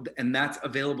so, and that's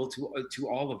available to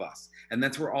all of us. And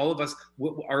that's where all of us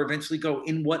are eventually go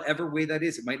in whatever way that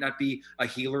is. It might not be a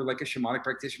healer like a shamanic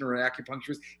practitioner or an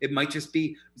acupuncturist. It might just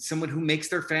be someone who makes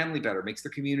their family better, makes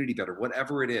their community better,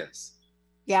 whatever it is.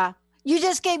 Yeah. You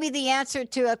just gave me the answer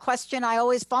to a question I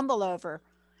always fumble over.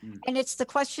 And it's the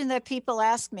question that people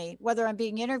ask me, whether I'm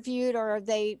being interviewed or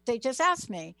they just ask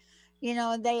me, you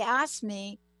know, and they ask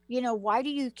me, you know, why do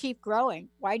you keep growing?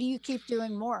 Why do you keep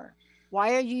doing more?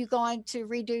 Why are you going to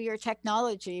redo your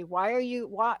technology? Why are you,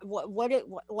 what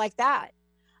like that?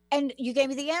 And you gave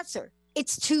me the answer.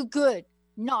 It's too good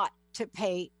not to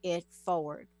pay it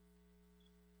forward.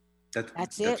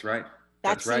 That's it. That's right.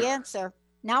 That's right. The answer.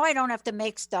 Now I don't have to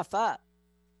make stuff up.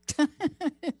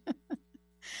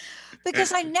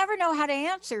 Because I never know how to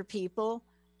answer people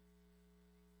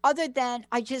other than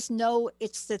I just know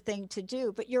it's the thing to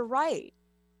do. But you're right.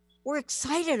 We're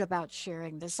excited about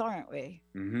sharing this, aren't we?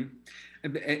 Mm-hmm.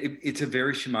 It's a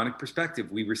very shamanic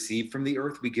perspective. We receive from the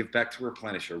earth, we give back to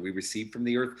replenisher. We receive from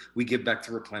the earth, we give back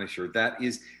to replenisher. That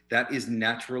is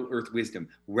natural earth wisdom,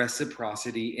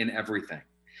 reciprocity in everything.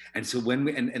 And so when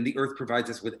and the earth provides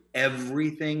us with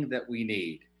everything that we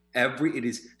need. It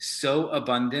is so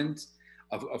abundant.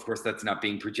 Of course, that's not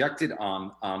being projected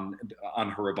on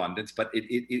her abundance, but it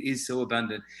is so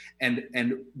abundant.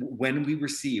 And when we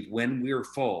receive, when we're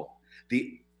full,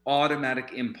 the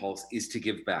automatic impulse is to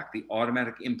give back. The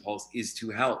automatic impulse is to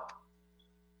help.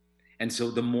 And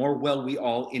so the more well we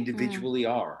all individually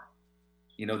are,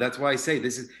 you know, that's why I say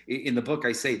this is in the book.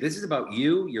 I say this is about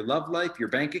you, your love life, your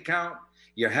bank account,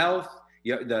 your health,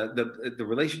 the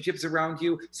relationships around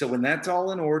you. So when that's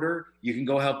all in order, you can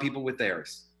go help people with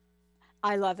theirs.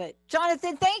 I love it.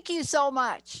 Jonathan, thank you so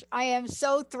much. I am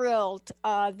so thrilled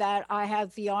that I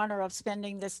have the honor of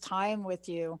spending this time with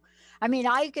you. I mean,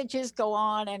 I could just go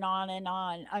on and on and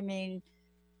on. I mean,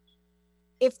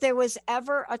 if there was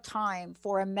ever a time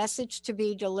for a message to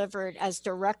be delivered as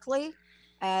directly,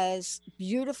 as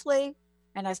beautifully,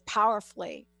 and as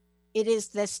powerfully, it is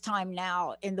this time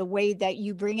now, in the way that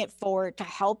you bring it forward to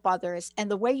help others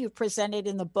and the way you present it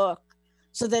in the book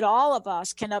so that all of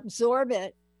us can absorb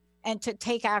it and to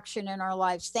take action in our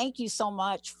lives. Thank you so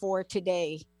much for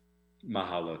today.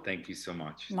 Mahalo. Thank you so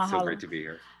much. Mahalo. So great to be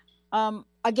here.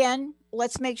 Again,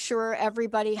 let's make sure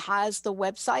everybody has the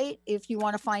website if you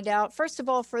want to find out. First of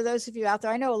all, for those of you out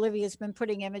there, I know Olivia's been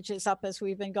putting images up as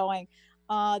we've been going.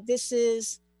 This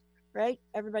is, right?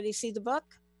 Everybody see the book?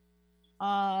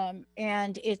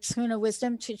 And it's Huna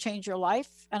Wisdom to Change Your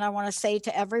Life. And I want to say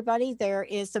to everybody, there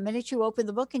is, the minute you open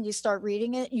the book and you start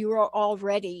reading it, you are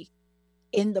already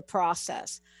in the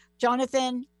process.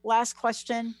 Jonathan, last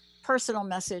question, personal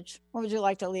message. What would you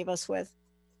like to leave us with?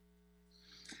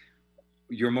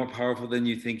 You're more powerful than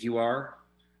you think you are.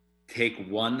 Take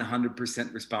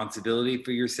 100% responsibility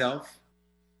for yourself,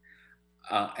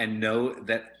 and know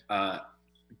that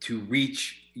to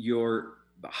reach your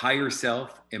higher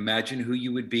self, imagine who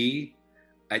you would be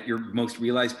at your most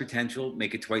realized potential,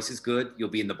 make it twice as good, you'll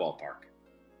be in the ballpark.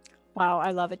 Wow,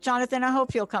 I love it. Jonathan, I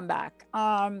hope you'll come back.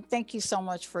 Thank you so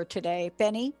much for today.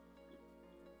 Benny,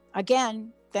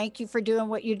 again, thank you for doing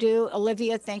what you do.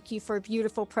 Olivia, thank you for a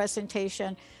beautiful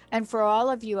presentation. And for all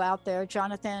of you out there,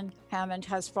 Jonathan Hammond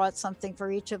has brought something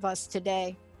for each of us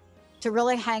today. to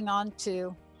really hang on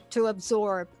to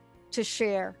absorb, to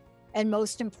share, and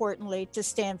most importantly, to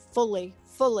stand fully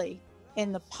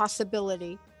in the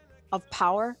possibility of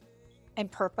power and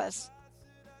purpose.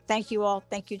 Thank you all.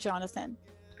 Thank you, Jonathan.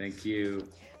 Thank you.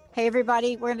 Hey,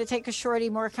 everybody, we're going to take a shorty.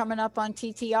 More coming up on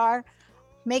TTR.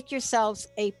 Make yourselves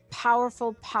a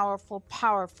powerful, powerful,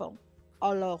 powerful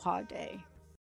Aloha Day.